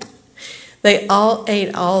 They all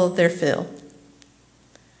ate all of their fill.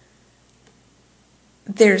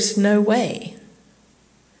 There's no way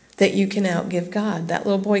that you can outgive God. That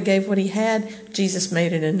little boy gave what he had. Jesus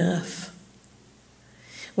made it enough.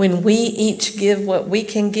 When we each give what we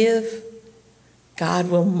can give, God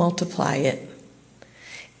will multiply it.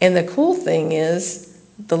 And the cool thing is,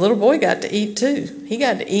 the little boy got to eat too. He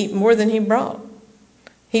got to eat more than he brought.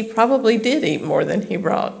 He probably did eat more than he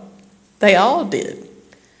brought. They all did,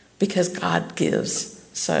 because God gives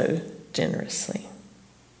so generously.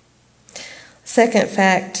 Second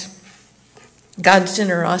fact, God's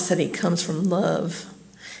generosity comes from love.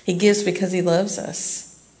 He gives because he loves us.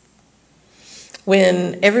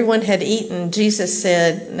 When everyone had eaten, Jesus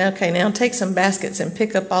said, okay, now take some baskets and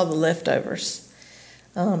pick up all the leftovers.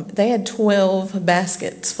 They had 12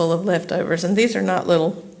 baskets full of leftovers, and these are not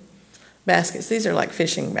little baskets. These are like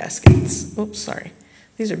fishing baskets. Oops, sorry.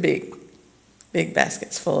 These are big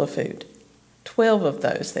baskets full of food. 12 of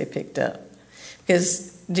those they picked up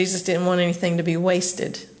because Jesus didn't want anything to be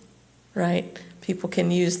wasted, right? People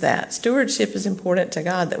can use that. Stewardship is important to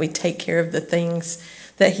God, that we take care of the things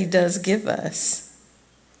that he does give us.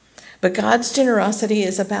 But God's generosity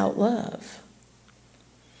is about love.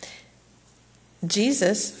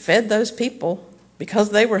 Jesus fed those people because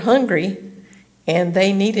they were hungry and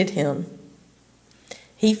they needed him.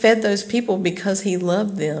 He fed those people because he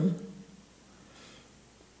loved them.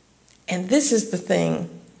 And this is the thing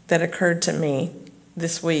that occurred to me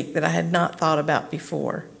this week that I had not thought about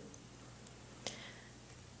before.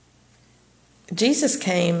 Jesus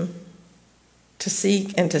came to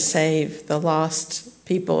seek and to save the lost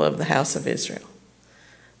people of the house of Israel.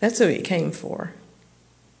 That's who he came for.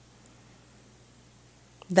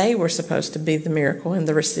 They were supposed to be the miracle and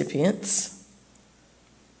the recipients.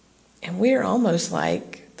 And we're almost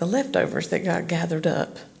like the leftovers that got gathered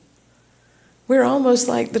up. We're almost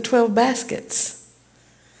like the 12 baskets.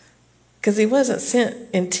 Because he wasn't sent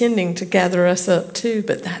intending to gather us up too,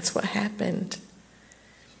 but that's what happened.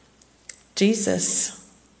 Jesus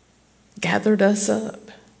gathered us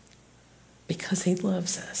up because he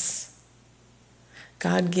loves us.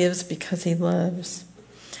 God gives because he loves.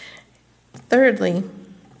 Thirdly,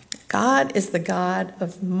 God is the God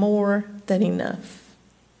of more than enough.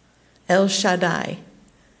 El Shaddai,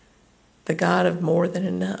 the God of more than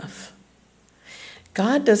enough.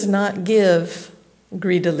 God does not give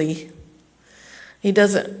greedily. He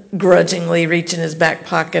doesn't grudgingly reach in his back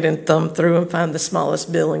pocket and thumb through and find the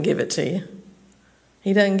smallest bill and give it to you.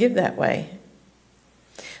 He doesn't give that way.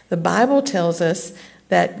 The Bible tells us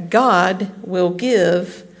that God will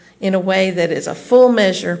give in a way that is a full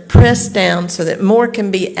measure, pressed down so that more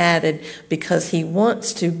can be added, because he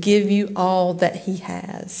wants to give you all that he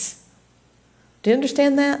has. Do you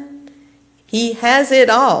understand that? He has it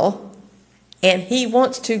all, and he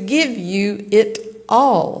wants to give you it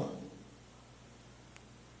all.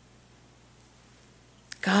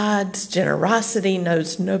 God's generosity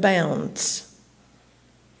knows no bounds.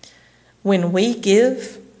 When we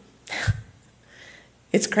give,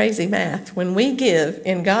 it's crazy math. When we give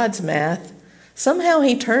in God's math, somehow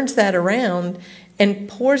he turns that around and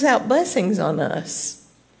pours out blessings on us.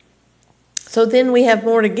 So then we have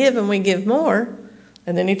more to give and we give more,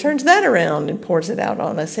 and then he turns that around and pours it out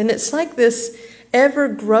on us. And it's like this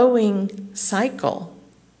ever-growing cycle.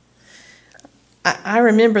 I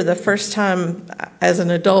remember the first time as an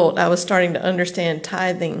adult I was starting to understand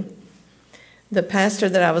tithing. The pastor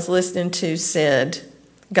that I was listening to said,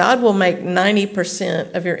 God will make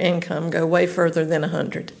 90% of your income go way further than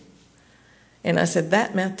 100. And I said,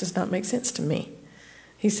 that math does not make sense to me.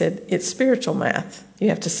 He said, it's spiritual math. You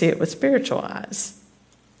have to see it with spiritual eyes.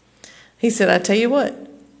 He said, I tell you what,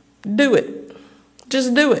 do it.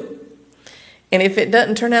 Just do it. And if it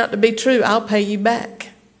doesn't turn out to be true, I'll pay you back.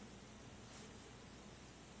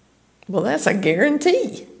 Well, that's a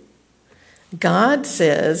guarantee. God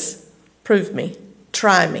says, prove me,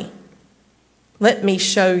 try me. Let me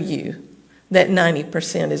show you that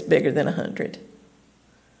 90% is bigger than 100.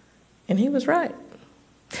 And he was right.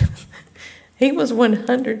 He was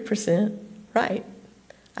 100% right.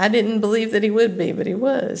 I didn't believe that he would be, but he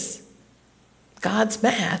was. God's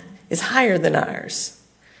math is higher than ours,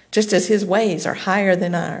 just as his ways are higher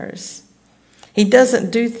than ours. He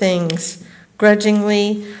doesn't do things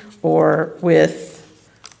grudgingly or with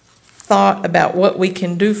thought about what we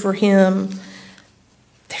can do for him.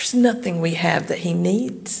 There's nothing we have that he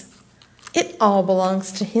needs. It all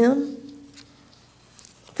belongs to him.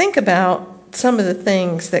 Think about some of the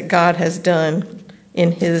things that God has done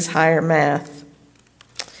in his higher math.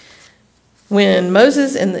 When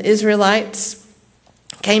Moses and the Israelites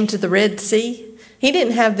came to the Red Sea, he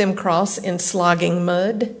didn't have them cross in slogging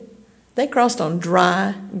mud. They crossed on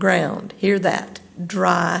dry ground. Hear that,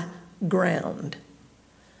 dry ground.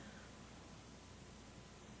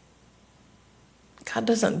 God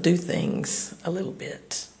doesn't do things a little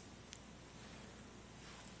bit.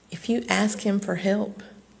 If you ask him for help,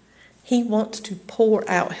 he wants to pour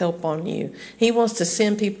out help on you. He wants to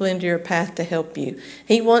send people into your path to help you.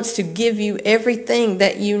 He wants to give you everything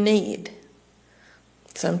that you need.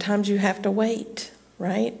 Sometimes you have to wait,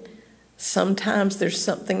 right? Sometimes there's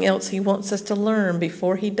something else he wants us to learn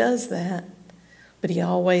before he does that, but he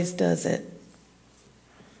always does it.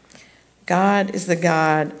 God is the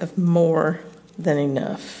God of more than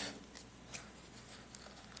enough.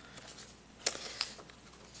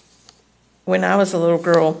 When I was a little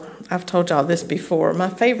girl, I've told y'all this before, my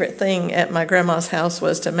favorite thing at my grandma's house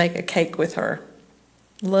was to make a cake with her.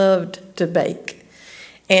 Loved to bake.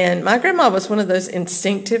 And my grandma was one of those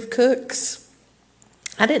instinctive cooks.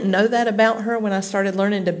 I didn't know that about her when I started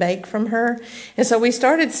learning to bake from her. And so we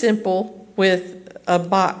started simple with a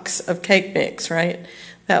box of cake mix, right?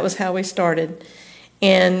 That was how we started.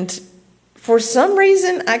 And for some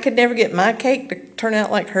reason, I could never get my cake to turn out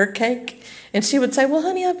like her cake. And she would say, well,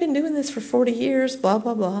 honey, I've been doing this for 40 years, blah,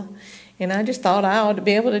 blah, blah. And I just thought I ought to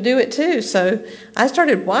be able to do it too. So I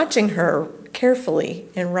started watching her carefully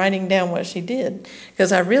and writing down what she did,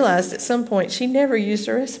 because I realized at some point she never used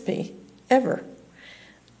a recipe, ever.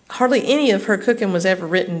 Hardly any of her cooking was ever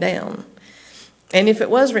written down. And if it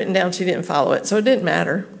was written down, she didn't follow it, so it didn't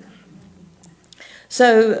matter.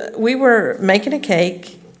 So we were making a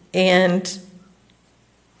cake, and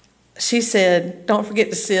she said, don't forget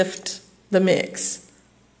to sift the mix.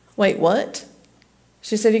 Wait, what?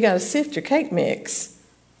 She said, you got to sift your cake mix.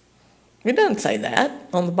 It doesn't say that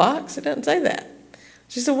on the box. It doesn't say that.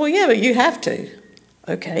 She said, well, yeah, but you have to.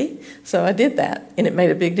 Okay, so I did that, and it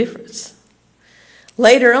made a big difference.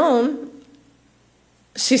 Later on,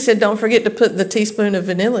 she said, don't forget to put the teaspoon of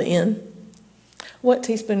vanilla in. What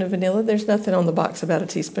teaspoon of vanilla? There's nothing on the box about a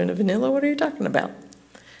teaspoon of vanilla. What are you talking about?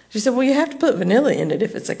 She said, well, you have to put vanilla in it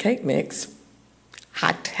if it's a cake mix.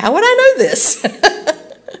 How would I know this?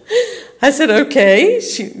 I said, okay.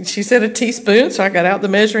 She said a teaspoon, so I got out the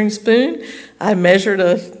measuring spoon. I measured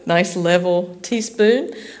a nice level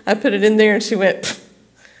teaspoon. I put it in there, and she went, pfft.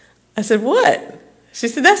 I said, what? She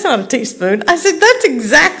said, that's not a teaspoon. I said, that's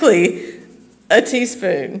exactly a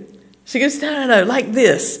teaspoon. She goes, no, like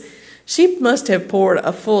this. She must have poured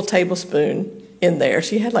a full tablespoon in there.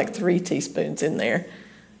 She had like 3 teaspoons in there.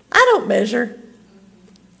 I don't measure.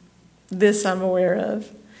 This I'm aware of.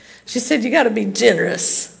 She said, you got to be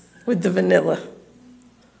generous with the vanilla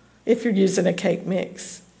if you're using a cake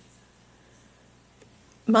mix.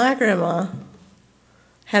 My grandma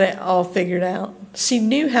had it all figured out. She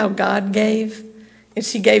knew how God gave, and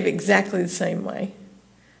she gave exactly the same way.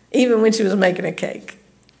 Even when she was making a cake,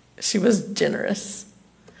 she was generous.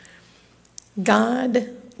 God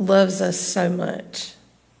loves us so much.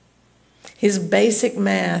 His basic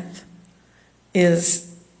math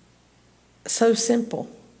is so simple.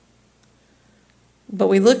 But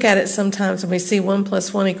we look at it sometimes and we see 1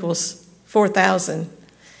 + 1 = 4,000,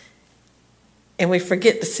 and we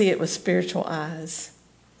forget to see it with spiritual eyes.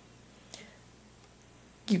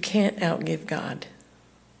 You can't outgive God.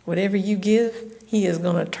 Whatever you give, He is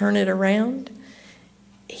going to turn it around.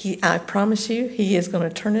 I promise you, He is going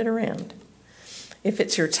to turn it around. If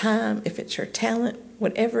it's your time, if it's your talent,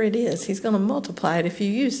 whatever it is, He's going to multiply it if you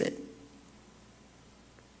use it.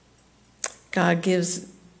 God gives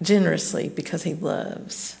generously because He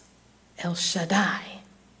loves. El Shaddai,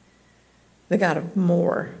 the God of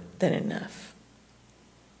more than enough.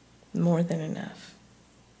 More than enough.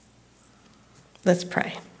 Let's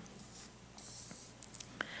pray.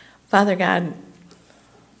 Father God,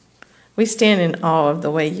 we stand in awe of the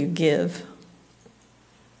way you give.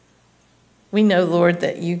 We know, Lord,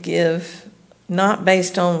 that you give not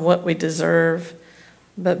based on what we deserve,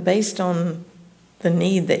 but based on the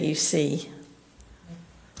need that you see.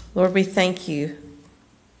 Lord, we thank you.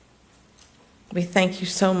 We thank you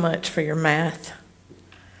so much for your math.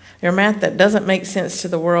 Your math that doesn't make sense to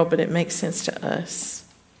the world, but it makes sense to us.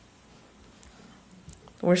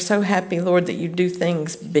 We're so happy, Lord, that you do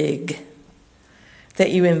things big,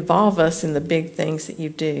 that you involve us in the big things that you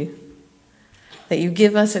do, that you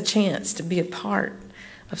give us a chance to be a part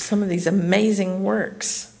of some of these amazing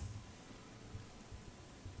works.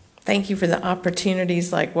 Thank you for the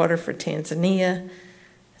opportunities like Water for Tanzania,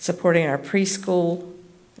 supporting our preschool,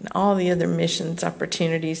 and all the other missions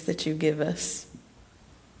opportunities that you give us.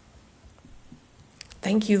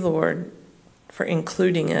 Thank you, Lord, for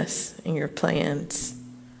including us in your plans.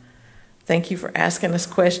 Thank you for asking us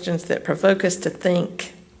questions that provoke us to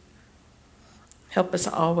think. Help us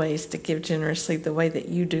always to give generously the way that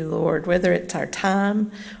you do, Lord, whether it's our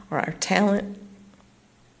time or our talent,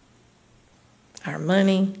 our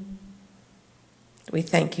money. We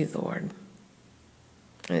thank you, Lord.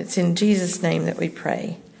 And it's in Jesus' name that we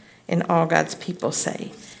pray. And all God's people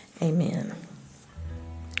say, amen.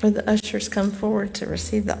 Will the ushers come forward to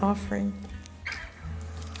receive the offering?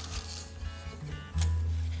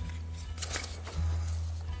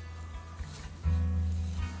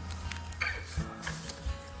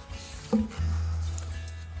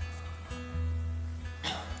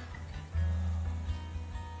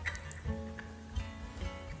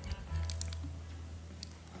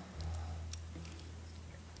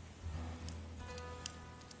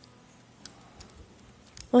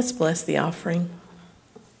 Let's bless the offering.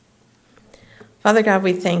 Father God,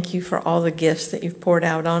 we thank you for all the gifts that you've poured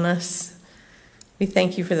out on us. We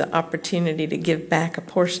thank you for the opportunity to give back a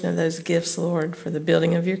portion of those gifts, Lord, for the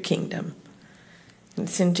building of your kingdom. And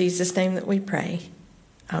it's in Jesus' name that we pray.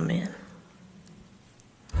 Amen.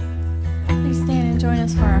 Please stand and join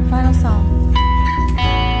us for our final song.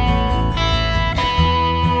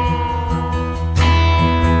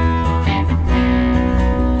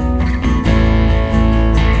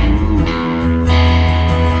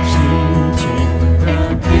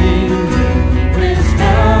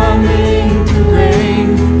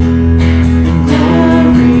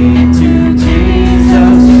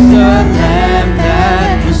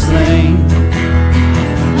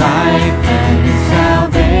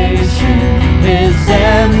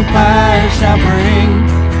 Empire shall bring,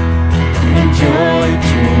 and joy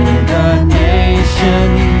to the nation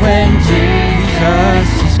when Jesus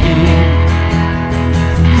is King.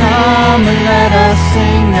 Come and let us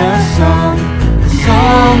sing a song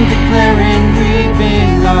declaring we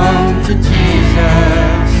belong to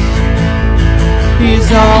Jesus. He's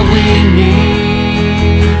all we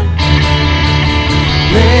need.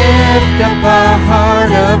 Lift up our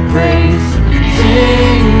heart of praise.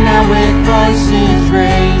 Sing now with voices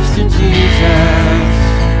raised to Jesus.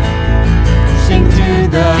 Sing to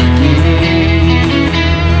the King.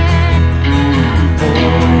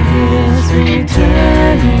 For his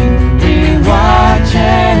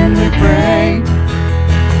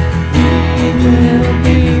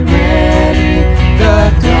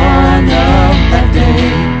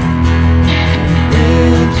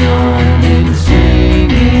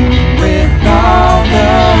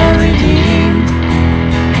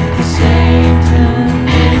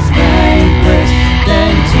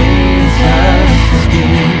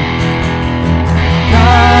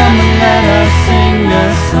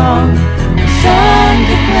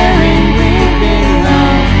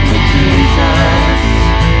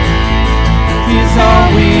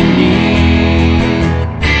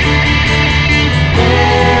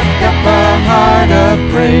of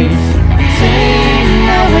praise. Sing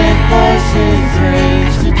now with voices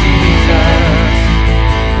raised to Jesus.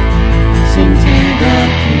 Sing to the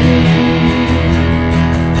King.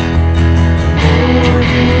 Lord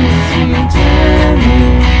is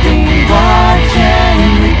eternal, we watch and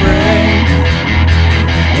we pray.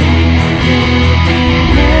 We will be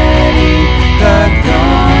ready, the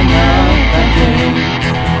dawn of that day.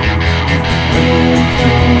 We'll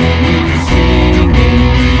join singing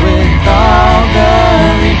with all the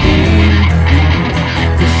redeemed.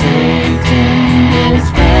 For Satan is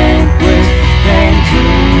vanquished and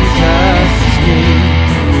Jesus is King.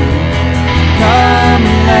 Come,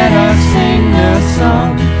 let us sing a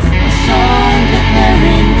song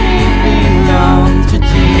declaring we belong to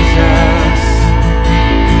Jesus.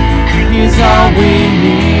 He's all we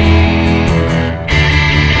need.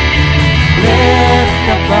 Lift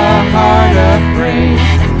up a heart of praise.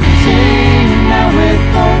 Sing now with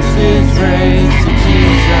voices raised to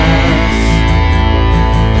Jesus.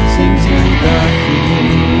 Sing to the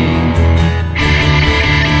King.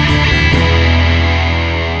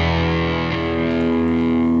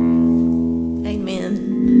 Amen.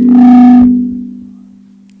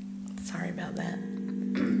 Sorry about that.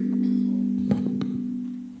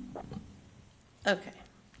 Okay.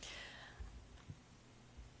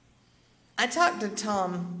 I talked to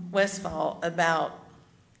Tom Westfall about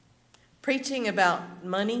preaching about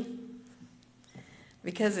money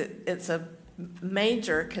because it's a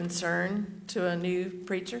major concern to a new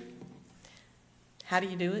preacher. How do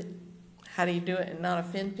you do it? How do you do it and not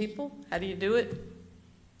offend people? How do you do it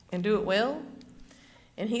and do it well?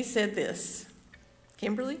 And he said this,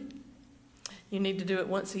 Kimberly, you need to do it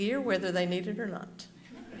once a year whether they need it or not.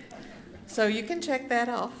 So you can check that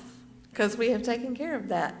off because we have taken care of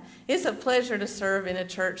that. It's a pleasure to serve in a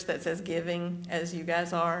church that's as giving as you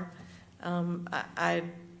guys are. I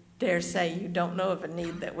dare say you don't know of a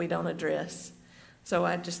need that we don't address. So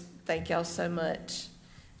I just thank y'all so much.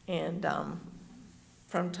 And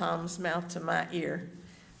from Tom's mouth to my ear,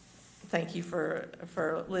 thank you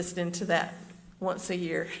for listening to that once a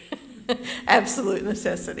year. Absolute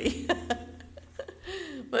necessity.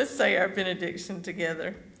 Let's say our benediction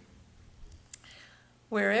together.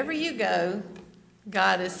 Wherever you go,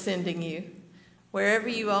 God is sending you. Wherever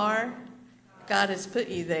you are, God has put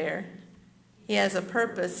you there. He has a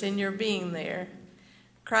purpose in your being there.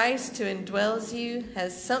 Christ, who indwells you,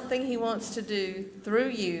 has something he wants to do through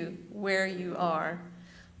you where you are.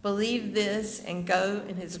 Believe this and go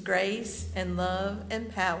in his grace and love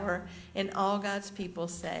and power. And all God's people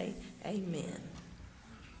say, amen.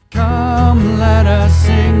 Come, let us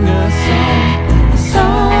sing a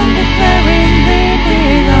song declaring